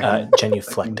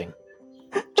 Genuflecting.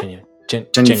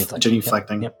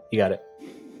 Genuflecting. Yep, you got it.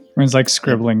 Ren's like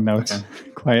scribbling notes Okay.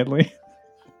 quietly.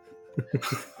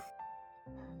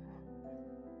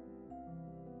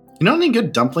 You know any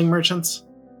good dumpling merchants?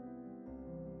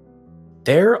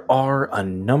 There are a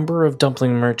number of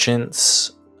dumpling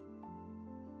merchants.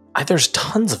 There's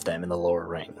tons of them in the lower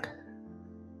ring.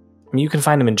 I mean, you can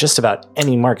find them in just about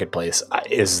any marketplace.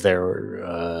 Is there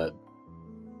a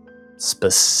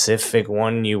specific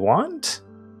one you want?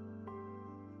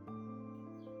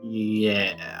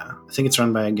 Yeah. I think it's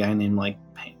run by a guy named like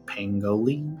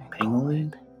Pangoli.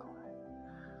 Pangoli?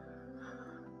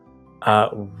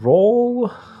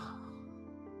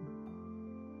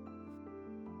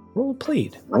 Roll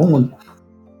plead. Rolling.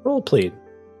 Roll plead.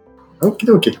 Okie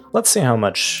dokie. Let's see how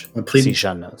much A plead?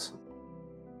 Zishan knows.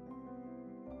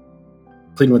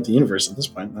 Pleading with the universe at this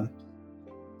point, then.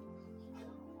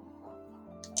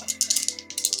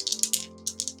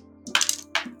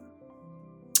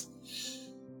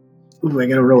 Ooh, I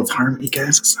gotta roll with harmony,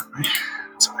 guys. That's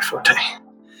not my forte.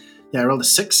 Yeah, I rolled a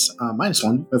 6,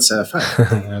 -1. That's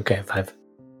 5. Okay, 5.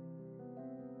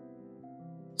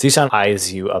 Zishan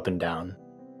eyes you up and down.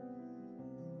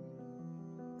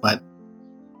 What?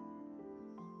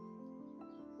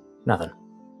 Nothing.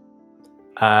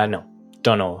 No.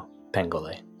 Don't know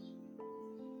Pangole.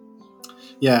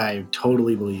 Yeah, I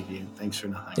totally believe you. Thanks for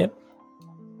nothing. Yep.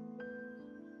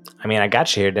 I mean, I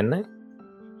got you here, didn't I?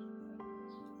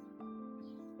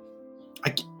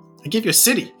 I gave you a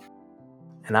city.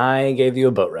 And I gave you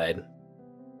a boat ride.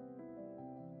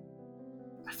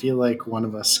 I feel like one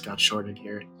of us got shorted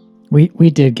here. We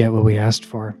did get what we asked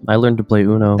for. I learned to play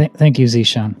Uno. Thank you,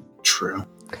 Zishan. True.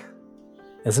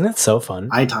 Isn't it so fun?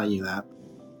 I taught you that.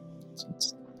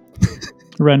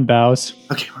 Ren bows.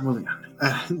 Okay, we're moving on.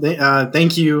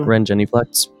 Thank you. Ren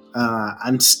Genuflex.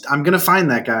 I'm gonna find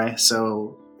that guy.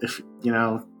 So if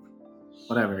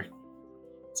whatever.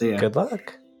 So yeah. Good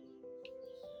luck.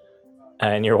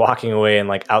 And you're walking away, and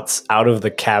like out of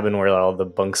the cabin where all the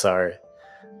bunks are,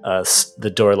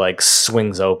 the door like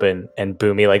swings open, and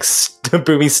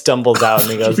Boomy stumbles out,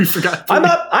 and he goes, We forgot. "I'm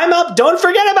up! I'm up! Don't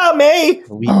forget about me!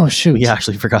 Oh, shoot. We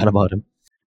actually forgot about him.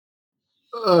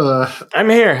 I'm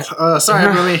here. Sorry,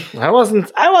 Boomy.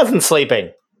 I wasn't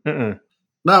sleeping. Mm-mm.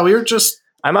 No, we were just.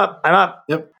 I'm up. I'm up.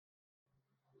 Yep.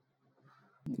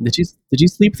 Did you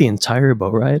sleep the entire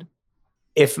boat ride?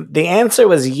 If the answer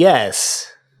was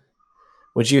yes,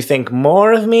 would you think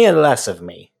more of me or less of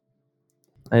me?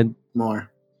 More.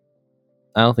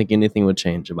 I don't think anything would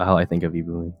change about how I think of you,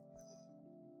 Boomy.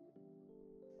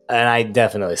 And I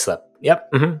definitely slept.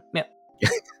 Yep. Mm-hmm. Yep.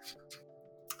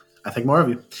 I think more of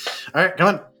you. All right, come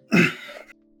on.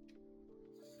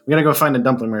 We gotta go find a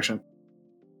dumpling merchant.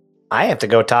 I have to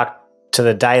go talk to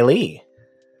the Dai Li.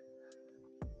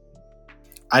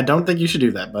 I don't think you should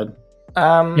do that, bud.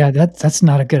 Yeah, that's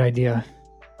not a good idea.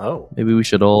 Oh, Maybe we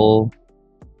should all.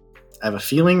 I have a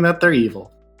feeling that they're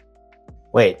evil.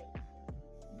 wait.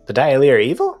 The Dai Li are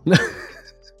evil?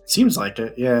 Seems like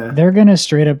it, yeah. They're going to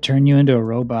straight up turn you into a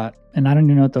robot. And I don't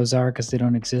even know what those are because they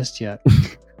don't exist yet.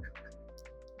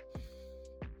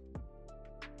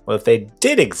 Well, if they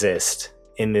did exist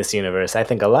in this universe, I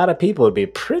think a lot of people would be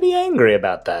pretty angry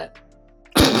about that.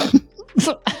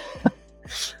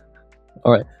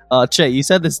 All right. Che, you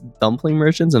said this dumpling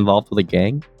merchant's involved with a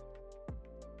gang?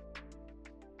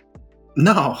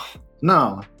 No.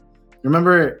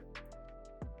 Remember...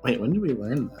 Wait, when did we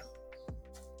learn that?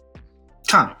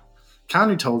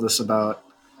 Kanu told us about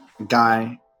a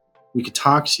guy we could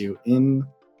talk to in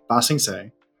Ba Sing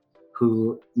Se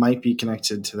who might be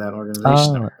connected to that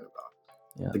organization that we heard about.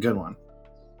 Yeah. The good one.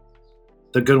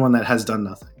 The good one that has done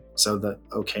nothing. So the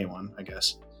okay one, I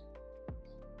guess.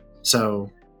 So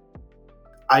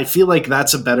I feel like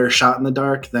that's a better shot in the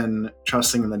dark than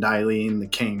trusting in the Dai Li and the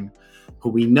king, who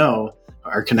we know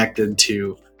are connected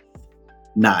to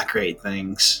not great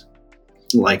things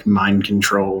like mind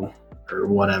control or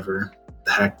whatever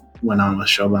the heck went on with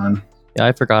Shoban. Yeah,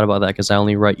 I forgot about that because I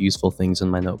only write useful things in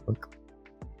my notebook.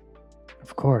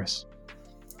 Of course.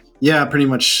 Yeah, pretty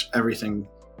much everything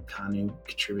Kanu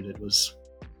contributed was...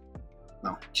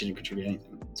 No, she didn't contribute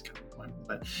anything. That's kind of the point.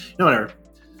 But, whatever.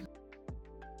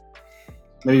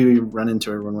 Maybe we run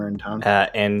into her when we're in town.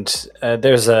 And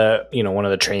there's one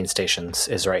of the train stations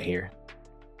is right here.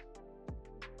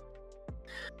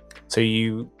 So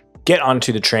you get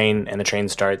onto the train, and the train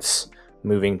starts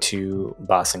moving to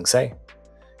Ba Sing Se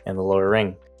and the lower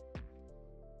ring.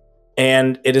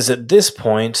 And it is at this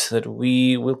point that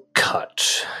we will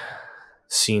cut.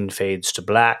 Scene fades to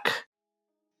black,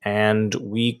 and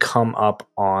we come up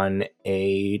on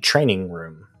a training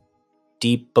room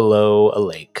deep below a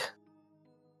lake.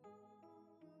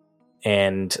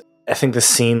 And I think the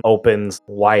scene opens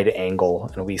wide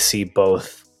angle, and we see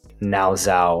both Nao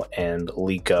Zhao and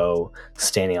Liko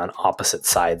standing on opposite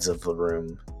sides of the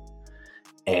room.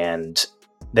 And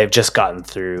they've just gotten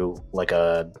through like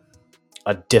a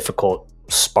difficult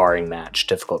sparring match,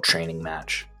 difficult training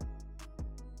match.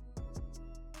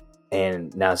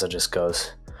 And Nao Zhao just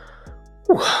goes,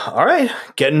 all right,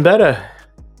 getting better.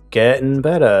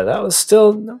 That was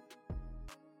still...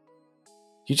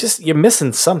 You're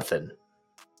missing something.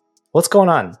 What's going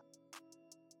on?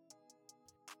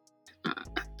 I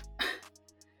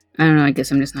don't know. I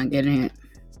guess I'm just not getting it.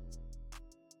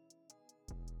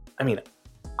 I mean,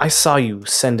 I saw you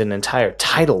send an entire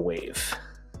tidal wave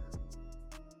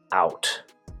out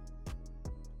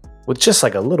with just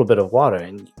like a little bit of water,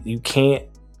 and you can't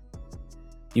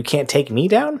take me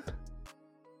down?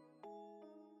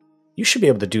 You should be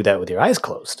able to do that with your eyes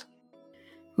closed.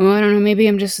 Well, I don't know. Maybe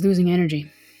I'm just losing energy.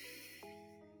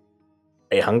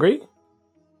 Are you hungry? You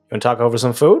want to talk over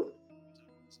some food?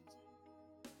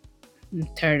 I'm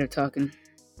tired of talking.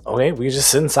 Okay, we can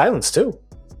just sit in silence too.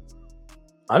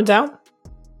 I'm down.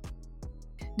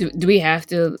 Do we have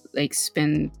to like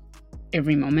spend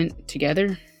every moment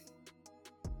together?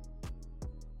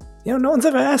 No one's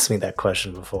ever asked me that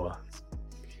question before.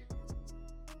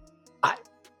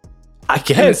 I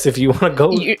guess if you want to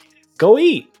go, go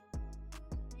eat.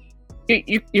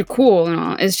 You're cool and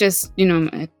all. It's just,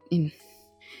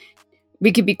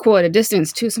 we could be cool at a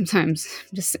distance too sometimes.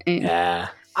 Just saying. Yeah,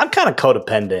 I'm kind of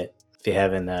codependent. If you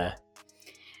haven't,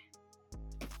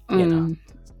 I'm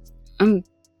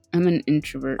an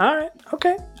introvert. All right,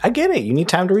 okay, I get it. You need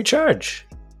time to recharge.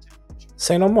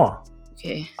 Say no more.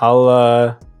 Okay. All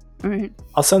right.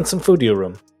 I'll send some food to your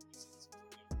room.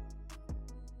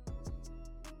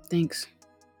 Thanks.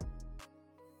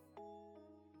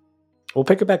 We'll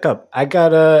pick it back up. I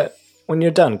got when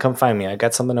you're done, come find me. I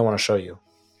got something I want to show you.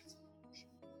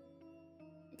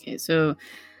 Okay, so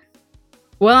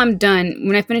while I'm done,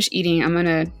 when I finish eating, I'm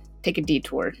gonna take a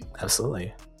detour.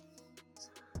 Absolutely.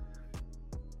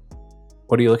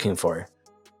 What are you looking for?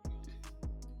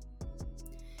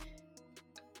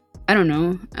 I don't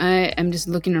know. I'm just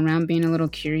looking around, being a little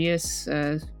curious,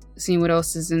 seeing what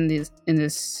else is in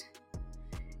this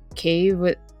cave.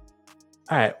 What?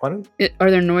 All right.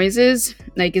 Are there noises?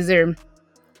 Like, can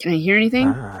I hear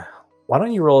anything? Why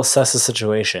don't you roll assess the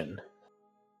situation?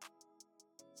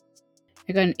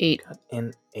 I got an 8.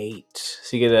 An 8.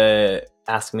 So you get to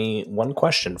ask me one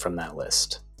question from that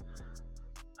list.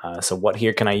 So what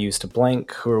here can I use to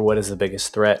blank? Who or what is the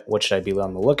biggest threat? What should I be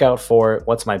on the lookout for?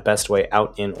 What's my best way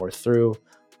out, in, or through?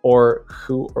 Or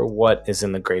who or what is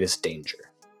in the greatest danger?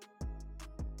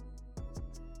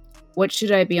 What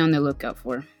should I be on the lookout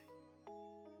for?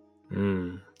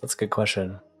 That's a good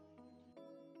question.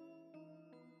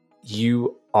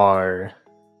 You are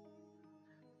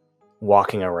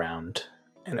walking around,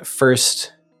 and at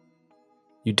first,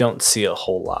 you don't see a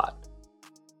whole lot.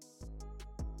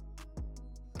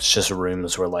 It's just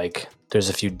rooms where, like, there's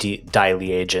a few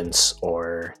Daily agents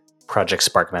or Project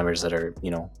Spark members that are,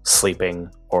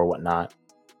 sleeping or whatnot.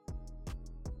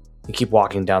 You keep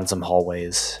walking down some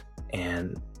hallways,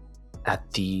 and at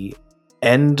the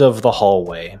end of the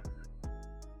hallway,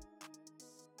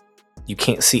 you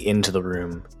can't see into the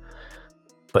room,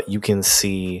 but you can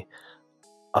see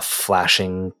a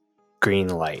flashing green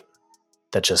light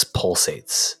that just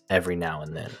pulsates every now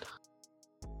and then.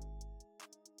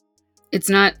 It's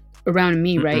not around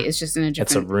me, right? It's just in a different...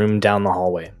 It's a room down the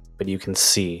hallway, but you can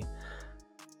see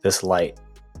this light,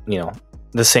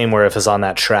 the same where if it's on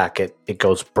that track, it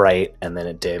goes bright and then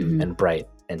it dim and bright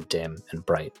and dim and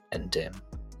bright and dim.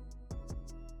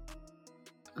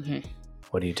 Okay.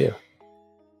 What do you do?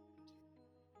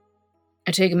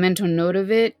 I take a mental note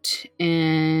of it,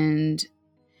 and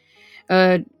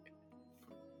GM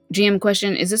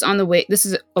question: is this on the way? This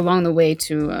is along the way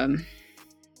to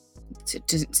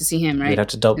see him, right? You'd have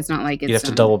to double. It's not like you'd have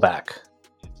to double back.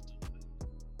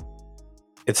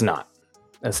 It's not.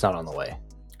 It's not on the way.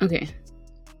 Okay.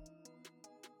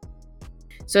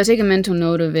 So I take a mental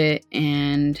note of it,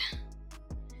 and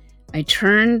I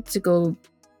turn to go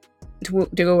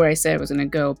where I said I was going to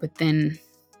go, but then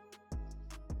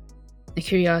the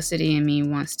curiosity in me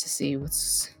wants to see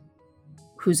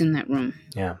who's in that room.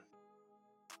 Yeah.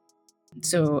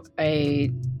 So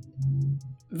I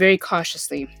very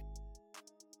cautiously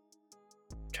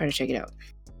try to check it out.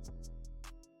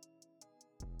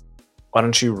 Why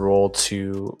don't you roll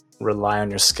to rely on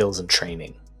your skills and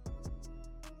training?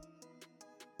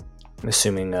 I'm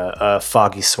assuming a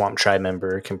foggy swamp tribe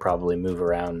member can probably move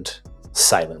around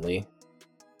silently.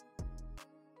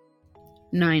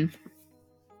 9.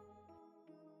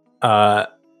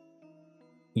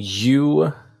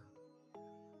 You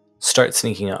start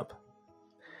sneaking up,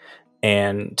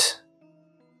 and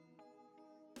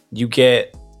you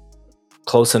get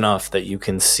close enough that you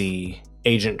can see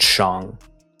Agent Shang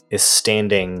is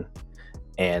standing,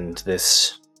 and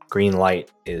this green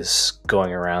light is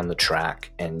going around the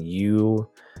track, and you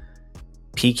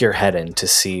peek your head in to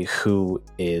see who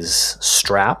is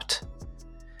strapped.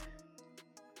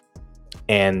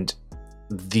 And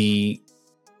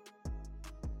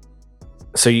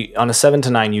on a 7 to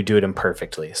 9, you do it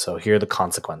imperfectly. So here are the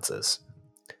consequences.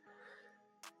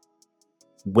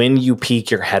 When you peek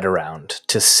your head around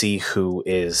to see who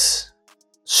is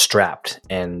strapped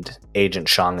and Agent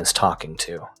Shang is talking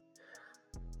to,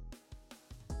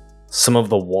 some of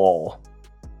the wall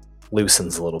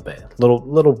loosens a little bit.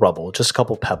 Little rubble, just a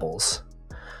couple pebbles.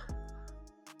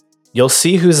 You'll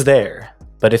see who's there,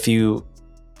 but if you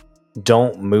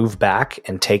don't move back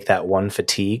and take that one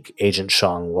fatigue, Agent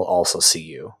Shang will also see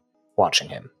you watching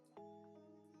him.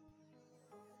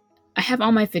 I have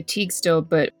all my fatigue still,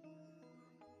 but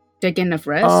did I get enough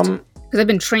rest? Because I've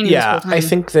been training this whole time. I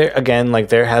think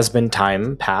there has been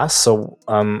time passed, so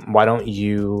why don't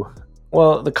you...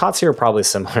 Well, the cots here are probably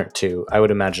similar too. I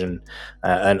would imagine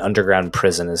an underground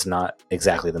prison is not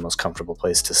exactly the most comfortable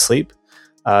place to sleep.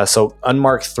 So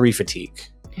unmarked 3 fatigue.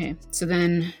 Okay, so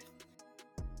then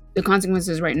the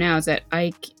consequences right now is that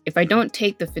if I don't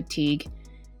take the fatigue,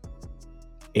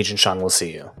 Agent Shang will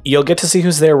see you. You'll get to see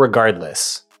who's there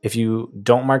regardless. If you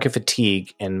don't mark a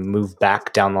fatigue and move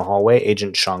back down the hallway,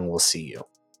 Agent Shang will see you.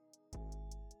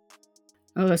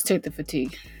 oh, let's take the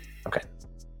fatigue. Okay.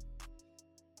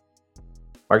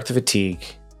 Mark the fatigue,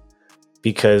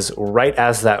 because right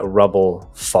as that rubble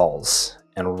falls,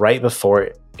 and right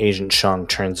before Agent Shang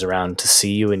turns around to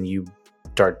see you and you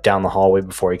dart down the hallway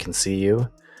before he can see you,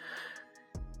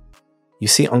 you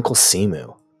see Uncle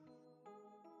Simu.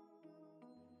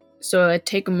 So I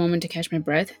take a moment to catch my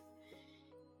breath,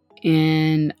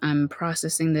 and I'm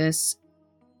processing this,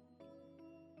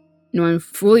 knowing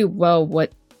fully well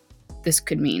what this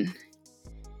could mean.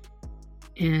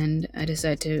 And I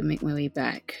decide to make my way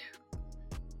back.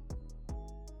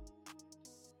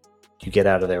 You get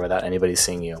out of there without anybody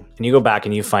seeing you. And you go back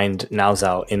and you find Now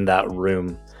Zhao in that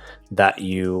room that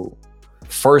you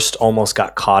first almost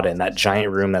got caught in, that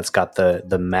giant room that's got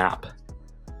the map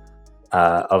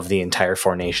of the entire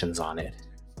 4 nations on it.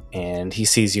 And he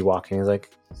sees you walking. He's like,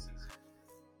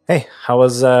 "Hey, how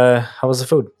was the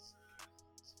food?"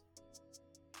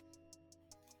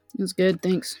 It was good,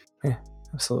 thanks. Yeah,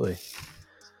 absolutely.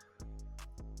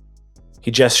 He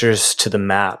gestures to the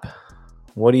map.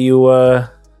 What do you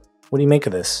make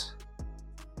of this?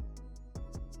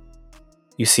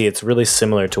 You see, it's really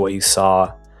similar to what you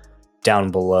saw down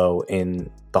below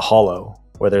in the hollow,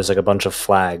 where there's like a bunch of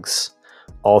flags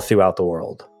all throughout the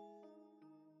world.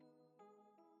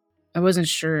 I wasn't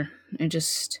sure. I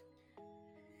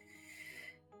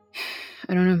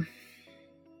don't know.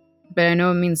 But I know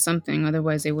it means something,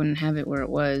 otherwise they wouldn't have it where it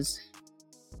was.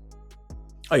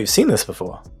 Oh, you've seen this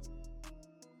before?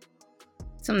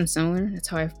 Something similar. That's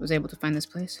how I was able to find this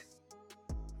place.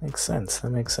 Makes sense.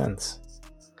 That makes sense.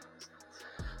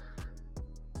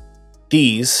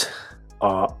 These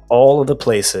are all of the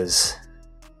places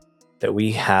that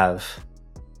we have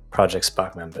Project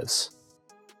Spark members.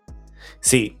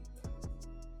 See,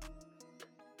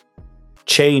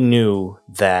 Che knew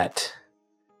that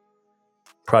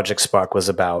Project Spark was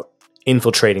about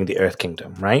infiltrating the Earth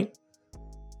Kingdom, right?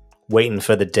 Waiting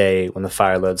for the day when the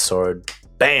Fire Lord Sword,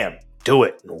 bam, do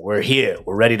it. We're here.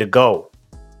 We're ready to go.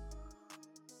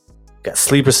 Got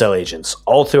sleeper cell agents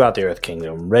all throughout the Earth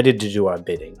Kingdom, ready to do our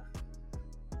bidding.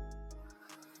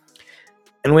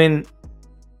 And when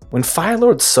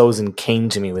Firelord Sozin came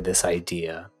to me with this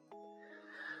idea,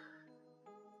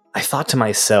 I thought to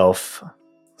myself,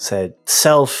 said,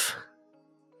 "Self,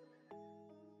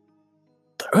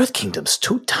 the Earth Kingdom's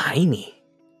too tiny.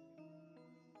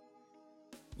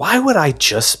 Why would I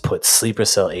just put sleeper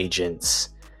cell agents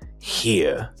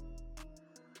here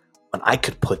when I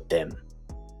could put them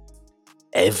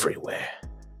everywhere?"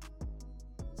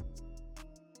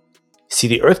 See,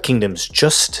 the Earth Kingdom's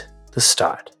just the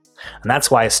start. And that's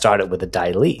why I started with the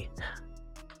Dai Li.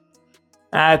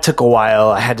 It took a while.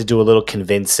 I had to do a little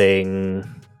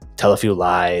convincing, tell a few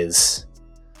lies,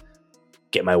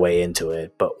 get my way into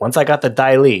it. But once I got the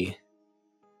Dai Li,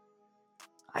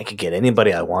 I could get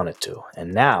anybody I wanted to.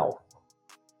 And now,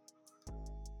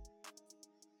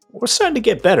 we're starting to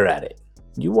get better at it.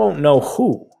 You won't know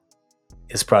who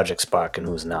is Project Spark and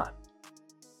who's not.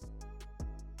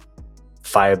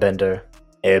 Firebender,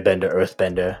 Airbender,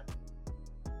 Earthbender,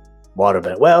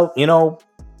 Waterbender. Well, you know,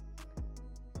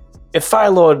 if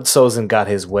Firelord Sozin got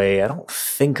his way, I don't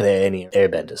think there are any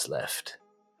Airbenders left.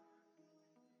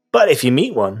 But if you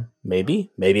meet one,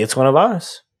 maybe it's one of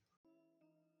ours.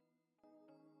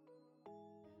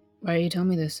 Why are you telling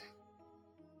me this?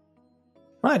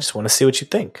 Well, I just want to see what you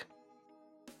think.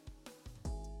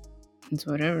 It's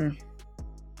whatever.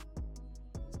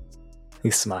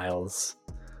 He smiles.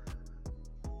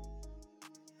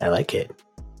 I like it.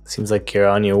 Seems like you're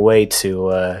on your way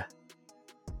to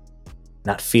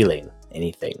not feeling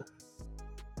anything.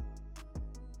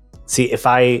 See, if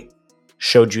I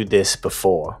showed you this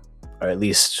before, or at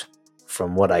least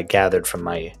from what I gathered from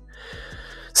my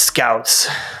scouts,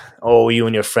 you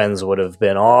and your friends would have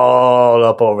been all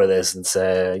up over this and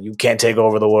said, "You can't take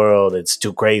over the world, it's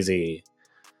too crazy."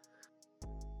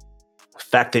 The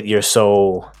fact that you're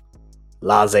so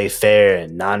laissez-faire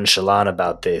and nonchalant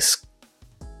about this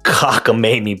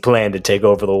cockamamie plan to take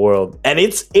over the world, and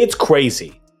it's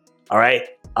crazy. All right,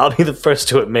 I'll be the first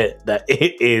to admit that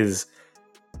it is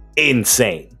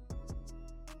insane.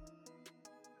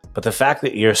 But the fact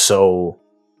that you're so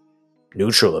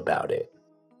neutral about it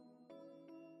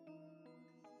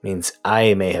means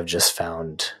I may have just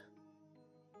found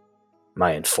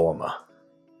my informer.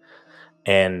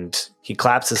 And he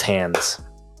claps his hands,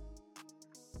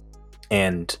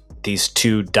 and these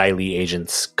two Dai Li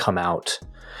agents come out,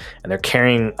 and they're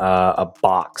carrying a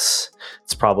box.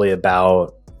 It's probably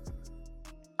about,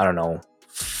 I don't know,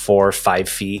 4 or 5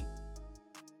 feet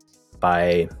by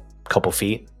a couple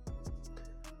feet.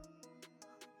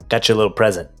 Got your little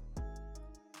present.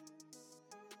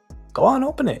 Go on,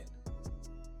 open it.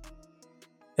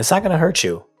 It's not going to hurt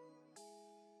you.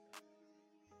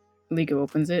 Liko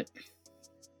opens it.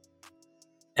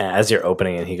 And as you're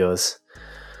opening it, he goes,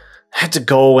 I had to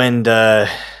go and, well,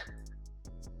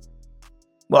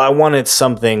 I wanted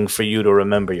something for you to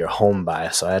remember your home by,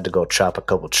 so I had to go chop a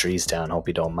couple trees down. Hope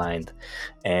you don't mind.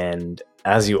 And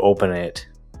as you open it,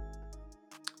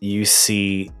 you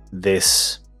see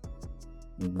this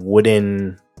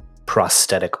wooden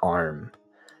prosthetic arm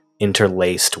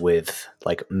interlaced with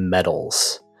like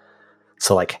metals.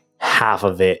 So like half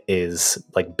of it is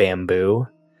like bamboo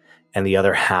and the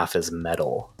other half is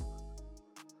metal.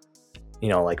 You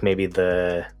know, like maybe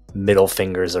the middle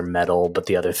fingers are metal, but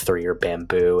the other 3 are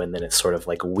bamboo, and then it sort of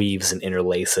like weaves and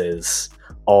interlaces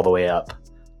all the way up.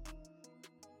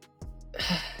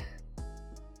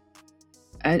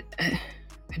 I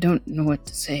don't know what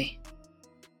to say.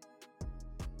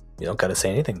 You don't gotta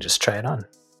say anything, just try it on.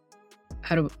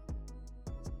 How do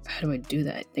I do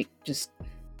that? Like, just...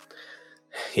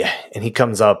 Yeah, and he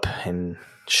comes up and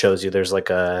shows you there's like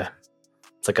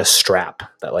it's like a strap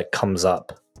that like comes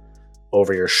up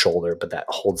over your shoulder, but that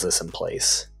holds this in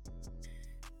place.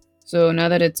 So now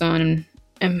that it's on,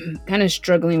 I'm kind of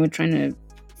struggling with trying to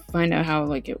find out how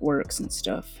like it works and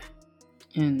stuff.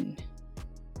 And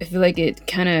I feel like it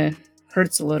kind of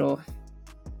hurts a little.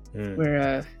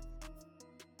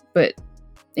 But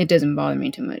it doesn't bother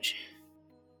me too much.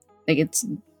 Like, it's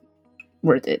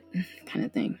worth it kind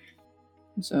of thing.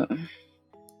 So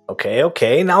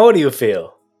Okay, now what do you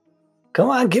feel? Come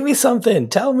on, give me something.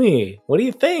 Tell me. What do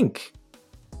you think?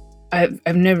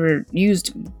 I've never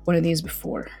used one of these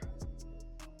before.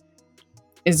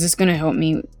 Is this gonna help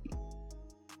me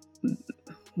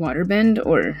waterbend,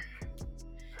 or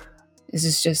is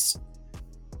this just...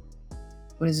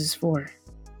 What is this for?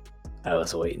 I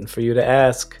was waiting for you to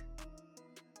ask.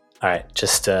 Alright,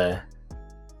 just I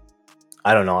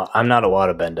don't know. I'm not a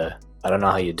waterbender. I don't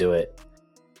know how you do it.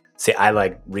 See, I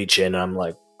like reach in and I'm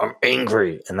like, I'm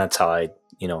angry, and that's how I,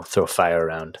 throw fire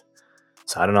around.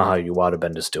 So I don't know how you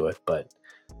waterbenders do it, but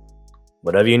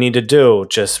whatever you need to do,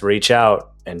 just reach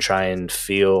out and try and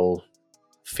feel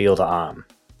the arm.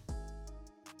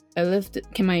 I lift it.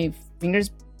 Can my fingers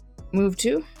move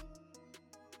too?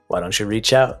 Why don't you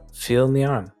reach out, feel in the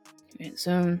arm? Okay,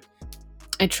 so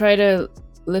I try to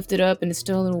lift it up, and it's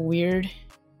still a little weird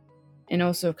and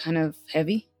also kind of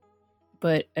heavy.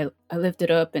 But I lift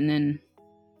it up, and then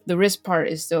the wrist part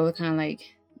is still kind of like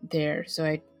there. So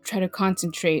I try to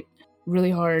concentrate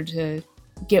really hard to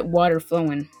get water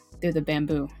flowing through the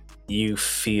bamboo. You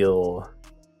feel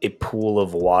a pool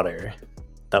of water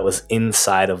that was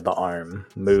inside of the arm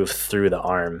move through the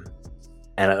arm,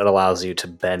 and it allows you to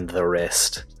bend the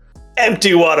wrist.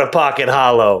 Empty water pocket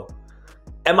hollow.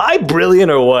 Am I brilliant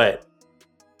or what?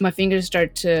 My fingers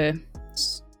start to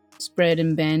spread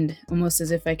and bend, almost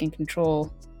as if I can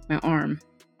control my arm.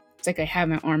 It's like I have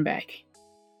my arm back.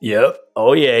 Yep.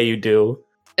 Oh yeah, you do.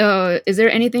 Is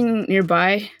there anything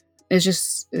nearby? It's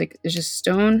just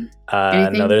stone.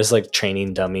 No, there's like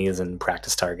training dummies and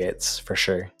practice targets for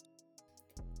sure.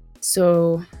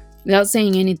 So, without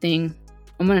saying anything,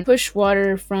 I'm gonna push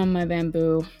water from my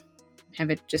bamboo, have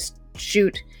it just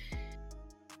shoot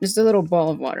just a little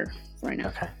ball of water right now.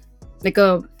 Okay.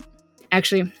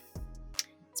 Actually,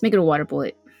 let's make it a water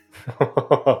bullet,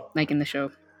 like in the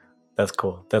show. That's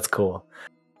cool.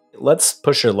 Let's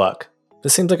push your luck.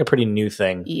 This seems like a pretty new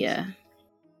thing. Yeah.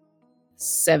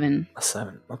 7. A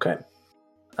 7. Okay.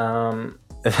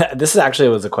 This actually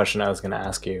was a question I was going to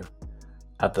ask you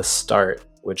at the start,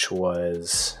 which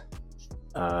was,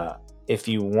 if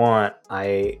you want,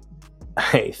 I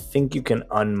think you can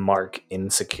unmark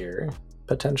insecure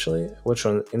potentially. Which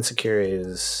one? Insecure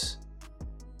is...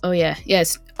 Oh yeah,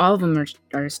 yes. All of them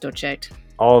are still checked.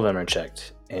 All of them are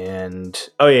checked. And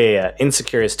yeah.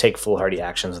 Insecure is take foolhardy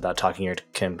actions without talking to your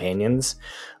companions.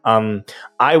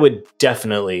 I would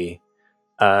definitely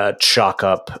chalk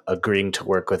up agreeing to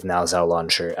work with Now Zhao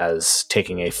Launcher as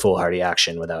taking a foolhardy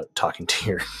action without talking to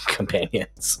your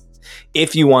companions.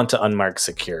 If you want to unmark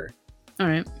secure. All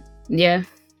right. Yeah,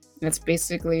 that's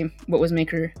basically what was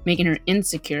making her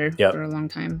insecure for a long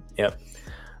time. Yep.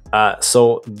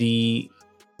 So the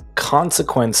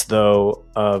consequence though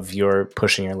of your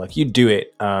pushing your luck, you do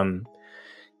it,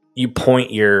 you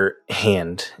point your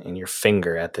hand and your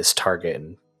finger at this target,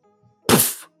 and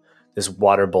poof, this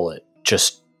water bullet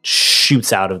just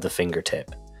shoots out of the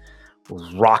fingertip.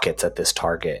 rockets at this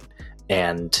target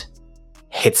and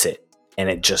hits it, and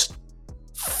it just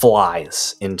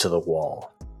flies into the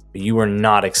wall. You were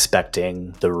not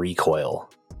expecting the recoil.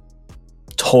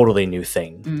 Totally new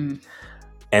thing.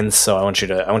 And so I want you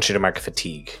to mark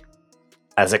fatigue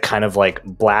as it kind of like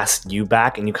blasts you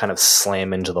back and you kind of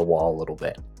slam into the wall a little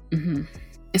bit. Mm-hmm.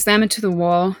 I slam into the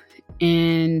wall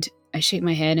and I shake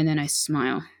my head and then I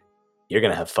smile. You're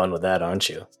going to have fun with that, aren't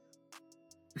you?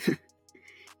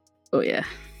 Oh, yeah.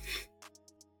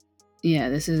 Yeah,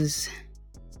 this is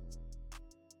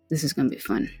going to be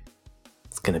fun.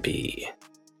 It's going to be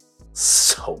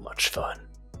so much fun.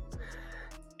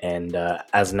 And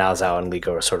as Naozao and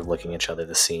Liko are sort of looking at each other,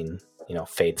 the scene,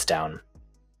 fades down.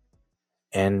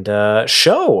 And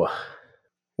Sho,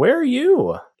 where are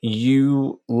you?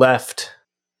 You left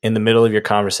in the middle of your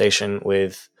conversation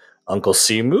with Uncle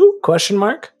Simu? ?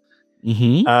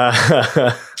 Mm-hmm.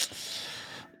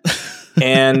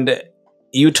 And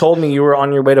you told me you were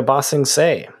on your way to Ba Sing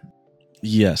Se.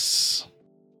 Yes.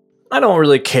 I don't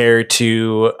really care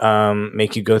to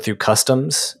make you go through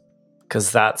customs,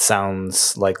 because that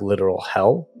sounds like literal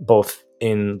hell, both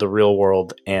in the real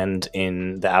world and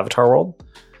in the Avatar world.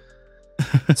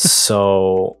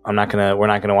 So we're not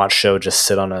gonna watch Sho just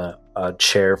sit on a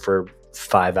chair for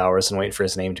 5 hours and wait for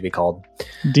his name to be called.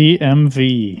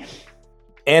 DMV.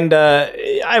 And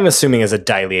I'm assuming as a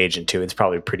Dai Li agent too, it's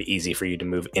probably pretty easy for you to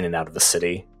move in and out of the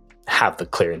city, have the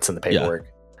clearance and the paperwork.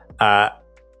 Yeah.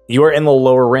 You are in the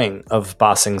lower ring of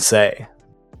Ba Sing Se.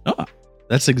 Oh,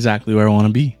 that's exactly where I want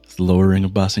to be. It's the lower ring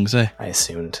of Ba Sing Se. I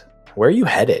assumed. Where are you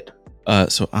headed?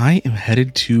 So I am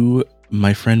headed to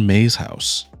my friend May's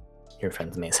house. Your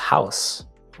friend May's house.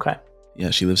 Okay.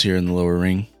 Yeah, she lives here in the lower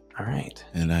ring. All right.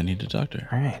 And I need to talk to her.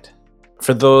 All right.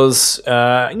 For those,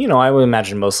 I would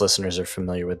imagine most listeners are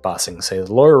familiar with Ba Sing Se.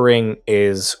 The lower ring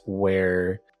is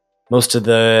where most of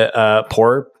the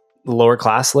poor, lower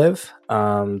class live.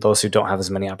 Those who don't have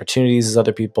as many opportunities as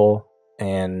other people.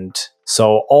 And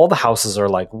so all the houses are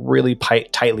like really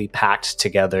tightly packed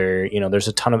together. There's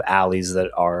a ton of alleys that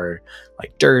are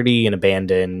like dirty and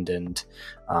abandoned, and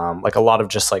like a lot of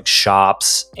just like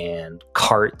shops and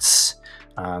carts,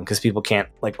 because people can't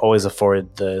like always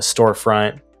afford the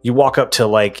storefront. You walk up to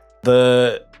like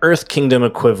the Earth Kingdom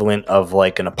equivalent of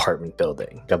like an apartment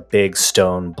building, a big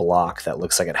stone block that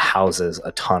looks like it houses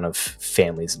a ton of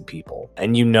families and people.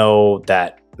 And you know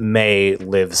that May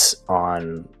lives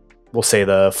on, we'll say,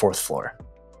 the 4th floor.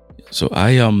 So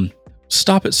I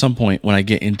stop at some point when I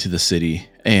get into the city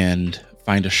and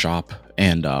find a shop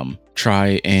and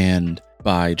try and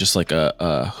buy just like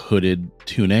a hooded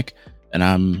tunic, and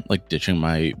I'm like ditching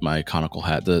my conical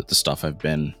hat, the stuff I've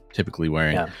been typically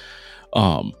wearing. Yeah.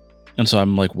 And so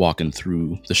I'm like walking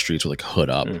through the streets with like hood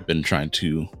up and trying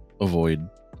to avoid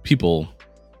people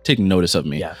taking notice of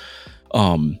me. Yeah.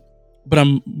 But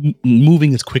I'm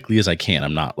moving as quickly as I can.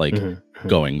 I'm not like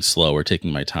going slow or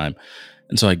taking my time.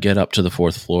 And so I get up to the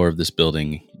 4th floor of this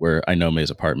building where I know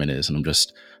May's apartment is, and I'm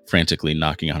just frantically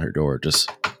knocking on her door.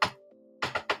 Just,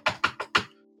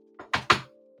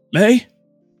 May?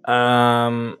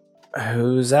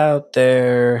 Who's out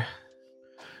there?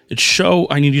 It's Sho.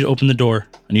 I need you to open the door.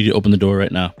 I need you to open the door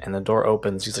right now. And the door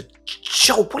opens. She's like,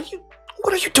 Sho, what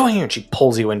are you doing here? And she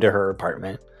pulls you into her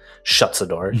apartment, shuts the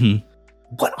door. Mm-hmm.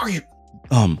 What are you?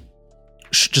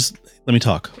 Just let me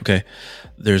talk, okay?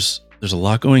 There's a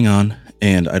lot going on,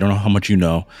 and I don't know how much you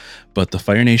know, but the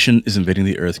Fire Nation is invading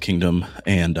the Earth Kingdom,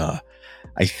 and I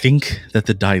think that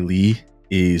the Dai Li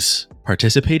is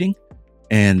participating,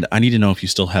 and I need to know if you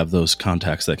still have those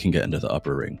contacts that can get into the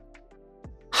upper ring.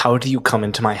 How do you come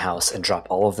into my house and drop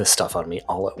all of this stuff on me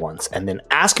all at once and then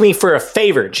ask me for a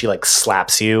favor? And she like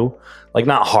slaps you, like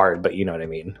not hard, but you know what I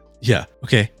mean. Yeah.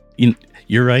 Okay.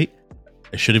 You're right.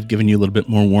 I should have given you a little bit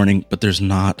more warning, but there's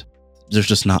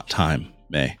just not time,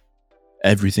 May.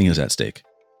 Everything is at stake.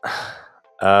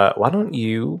 Why don't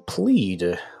you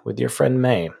plead with your friend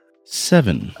May?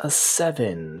 7. A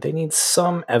 7. They need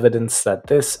some evidence that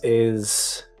this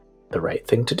is the right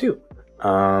thing to do.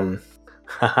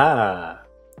 Haha.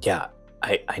 Yeah,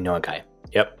 I know a guy.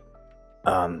 Yep.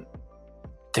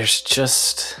 There's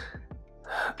just...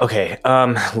 Okay,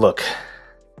 look.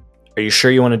 Are you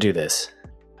sure you want to do this?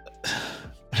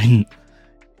 I mean,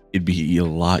 it'd be a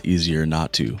lot easier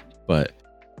not to, but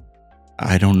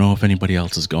I don't know if anybody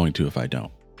else is going to if I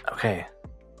don't. Okay.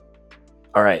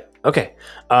 All right. Okay.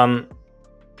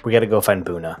 We got to go find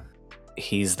Buna.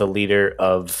 He's the leader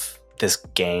of this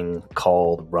gang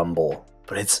called Rumble,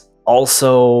 but it's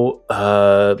also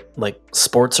like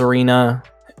sports arena.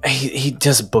 He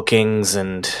does bookings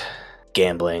and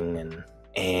gambling,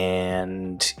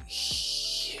 and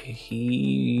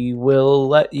he will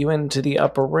let you into the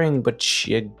upper ring, but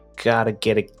you gotta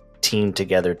get a team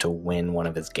together to win one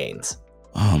of his games.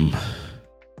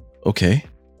 Okay.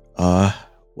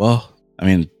 Well, I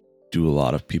mean, do a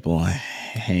lot of people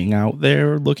hang out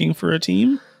there looking for a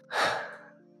team?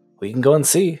 We can go and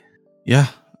see. Yeah.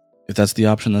 If that's the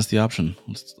option, that's the option.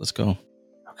 Let's go.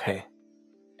 Okay.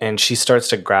 And she starts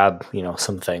to grab,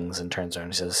 some things and turns around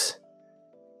and says,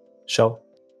 Sho?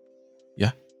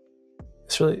 Yeah.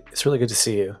 It's really good to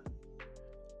see you.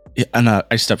 Yeah, and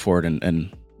I step forward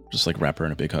and just like wrap her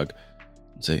in a big hug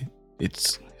and say,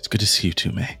 it's good to see you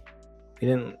too, May.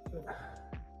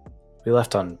 We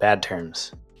left on bad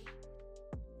terms.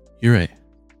 You're right.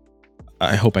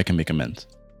 I hope I can make amends.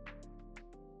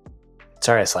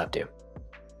 Sorry I slapped you.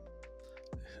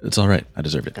 It's all right. I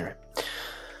deserve it. All right.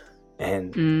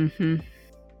 And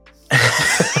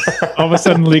All of a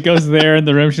sudden, Liko's there in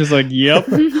the room. She's like, "Yep,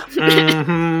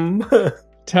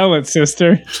 tell it,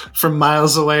 sister." From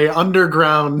miles away,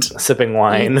 underground. sipping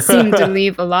wine. You seem to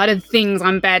leave a lot of things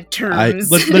on bad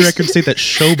terms. Let the record state that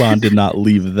Shoban did not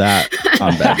leave that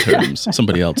on bad terms.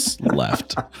 Somebody else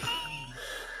left.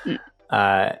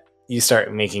 You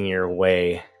start making your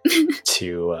way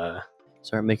to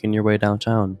Start making your way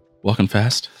downtown. Walking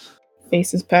fast.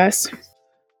 Faces pass.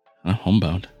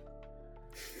 Homebound.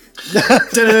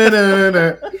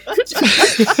 Da-da-da-da-da.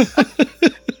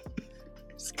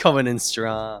 It's coming in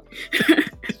strong.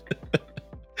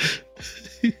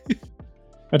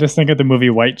 I just think of the movie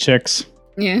White Chicks.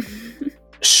 Yeah.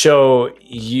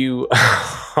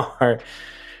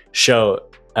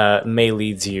 May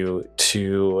leads you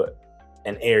to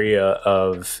an area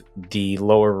of the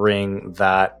lower ring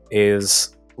that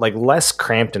is like less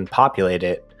cramped and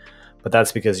populated, but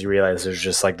that's because you realize there's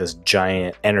just like this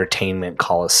giant entertainment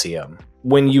coliseum.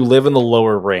 When you live in the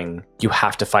lower ring, you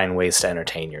have to find ways to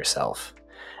entertain yourself.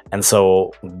 And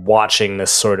so watching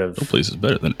this sort of... No place is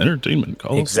better than entertainment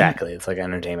coliseum. Exactly. It's like an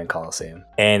entertainment coliseum.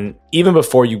 And even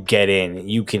before you get in,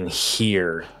 you can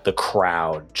hear the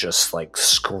crowd just like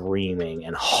screaming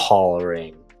and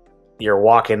hollering. You're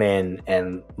walking in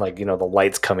and the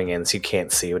light's coming in so you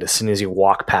can't see. But as soon as you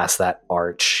walk past that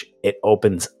arch, it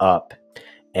opens up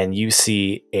and you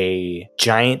see a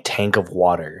giant tank of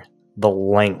water the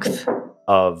length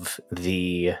of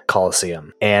the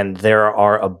Colosseum. And there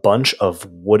are a bunch of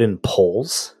wooden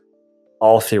poles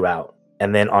all throughout.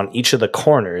 And then on each of the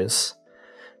corners,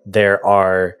 there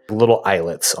are little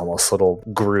islets, almost little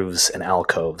grooves and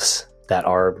alcoves that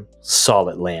are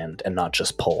solid land and not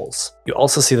just poles. You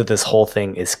also see that this whole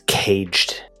thing is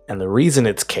caged. And the reason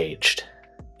it's caged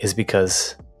is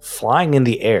because flying in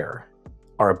the air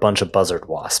are a bunch of buzzard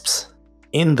wasps.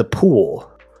 In the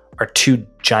pool are 2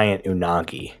 giant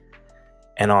unagi.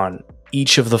 And on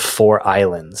each of the 4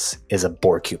 islands is a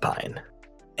porcupine.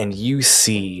 And you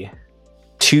see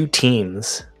 2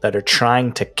 teams that are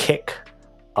trying to kick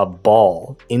a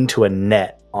ball into a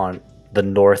net on the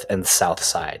north and south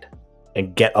side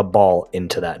and get a ball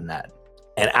into that net.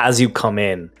 And as you come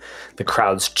in, the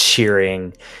crowd's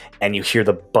cheering and you hear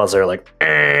the buzzer like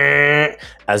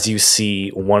as you see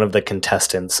one of the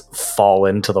contestants fall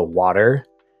into the water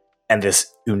and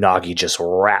this unagi just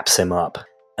wraps him up.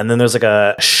 And then there's like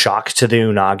a shock to the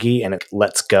unagi and it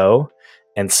lets go.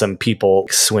 And some people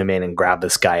swim in and grab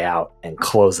this guy out and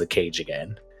close the cage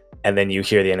again. And then you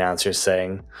hear the announcer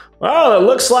saying, "Well, it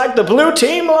looks like the blue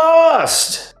team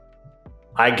lost.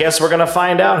 I guess we're going to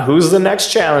find out who's the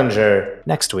next challenger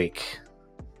next week."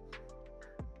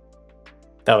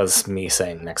 That was me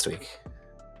saying next week.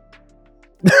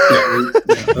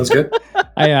 That was good.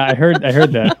 I heard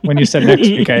that when you said next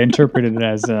week. I interpreted it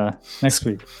as next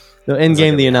week. So in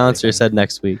game, like the a announcer thing. said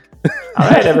next week. All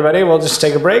right, everybody, we'll just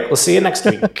take a break. We'll see you next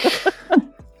week.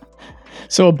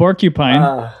 So a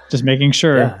porcupine, just making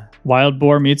sure. Yeah. Wild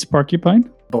boar meets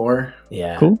porcupine. Boar.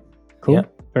 Yeah. Cool.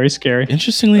 Yep. Very scary.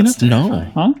 Interestingly That's enough, no.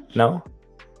 terrifying. Huh? No.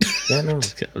 Yeah, no. I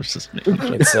was just making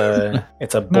sure.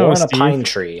 It's a boar No, and a Steve. pine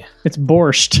tree. It's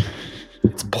borscht.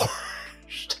 It's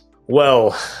borscht.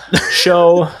 Well,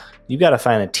 Sho, you got to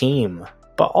find a team.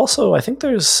 But also, I think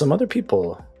there's some other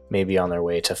people maybe on their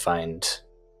way to find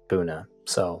Buna.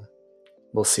 So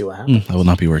we'll see what happens. I will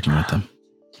not be working with them.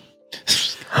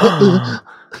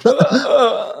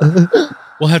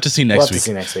 We'll have to see We'll next have week. to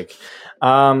see next week.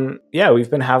 Yeah, we've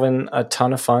been having a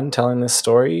ton of fun telling this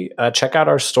story. Check out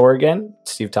our store again.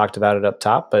 Steve talked about it up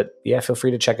top, but yeah, feel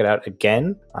free to check it out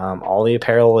again. All the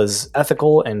apparel is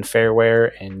ethical and fair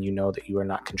wear, and you know that you are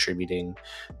not contributing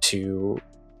to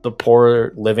the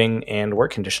poor living and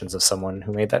work conditions of someone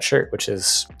who made that shirt, which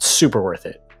is super worth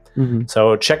it. Mm-hmm.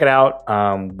 So check it out.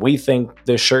 We think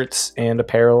the shirts and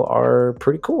apparel are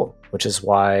pretty cool. which is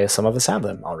why some of us have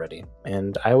them already.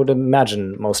 And I would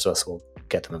imagine most of us will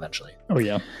get them eventually. Oh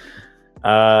yeah.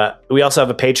 We also have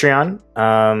a Patreon,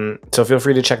 so feel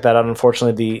free to check that out.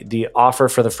 Unfortunately, the offer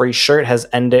for the free shirt has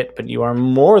ended, but you are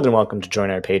more than welcome to join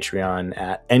our Patreon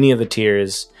at any of the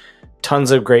tiers.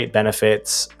 Tons of great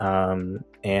benefits, and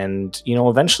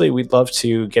eventually we'd love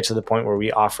to get to the point where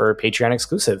we offer Patreon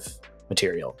exclusive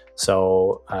material.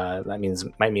 So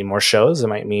that might mean more shows. It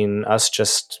might mean us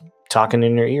just talking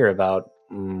in your ear about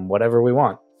whatever we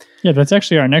want. Yeah, that's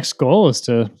actually our next goal, is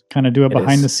to kind of do a It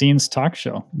behind is. the scenes talk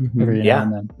show every Yeah. now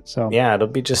and then. So Yeah, it'll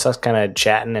be just us kind of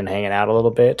chatting and hanging out a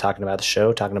little bit, talking about the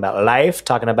show, talking about life,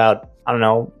 talking about, I don't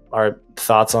know, our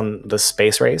thoughts on the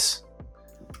space race.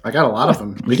 I got a lot of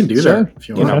them. We can do Sure. that if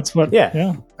you You want. know. that's what. Yeah. Yeah.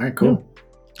 All right, cool.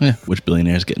 Yeah, which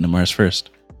billionaire's getting to Mars first?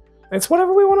 It's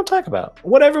whatever we want to talk about.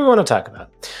 Whatever we want to talk about.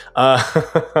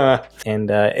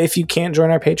 And if you can't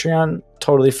join our Patreon,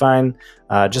 totally fine.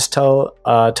 Just tell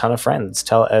a ton of friends.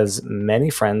 Tell as many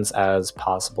friends as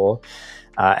possible.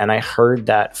 And I heard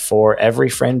that for every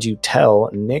friend you tell,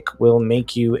 Nick will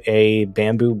make you a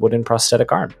bamboo wooden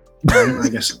prosthetic arm. I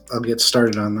guess I'll get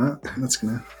started on that. That's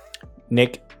gonna.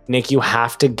 Nick, you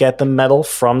have to get the metal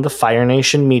from the Fire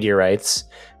Nation meteorites,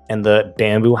 and the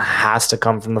bamboo has to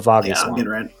come from the Foggy Yeah, I'll Swamp. get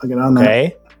right. I'll get on that.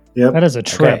 Okay? Yep. That is a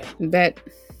trip. Okay.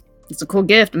 It's a cool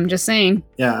gift. I'm just saying.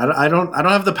 Yeah, I don't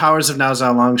have the powers of Now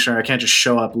Zao Longshore. I can't just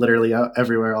show up literally out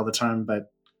everywhere all the time, but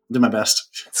I'll do my best.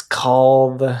 It's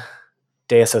called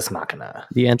Deus Ex Machina.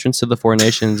 The entrance to the Four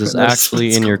Nations is That's- actually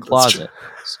that's in your cool, that's true. closet.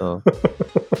 So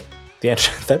The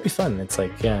entrance, that'd be fun. It's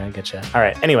like, yeah, I get you. All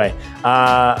right. Anyway,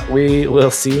 we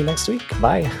will see you next week.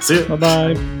 Bye. See you.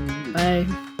 Bye-bye. Bye.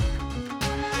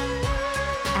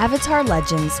 Avatar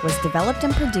Legends was developed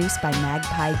and produced by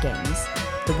Magpie Games.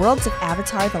 The worlds of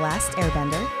Avatar The Last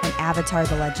Airbender and Avatar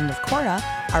The Legend of Korra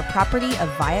are property of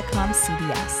Viacom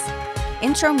CBS.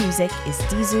 Intro music is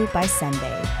Dizu by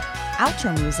Sendai.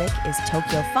 Outro music is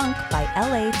Tokyo Funk by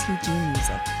LATG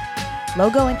Music.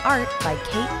 Logo and art by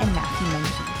Kate and Matthew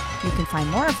Menke. You can find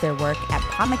more of their work at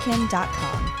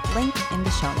pomakin.com, link in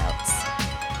the show notes.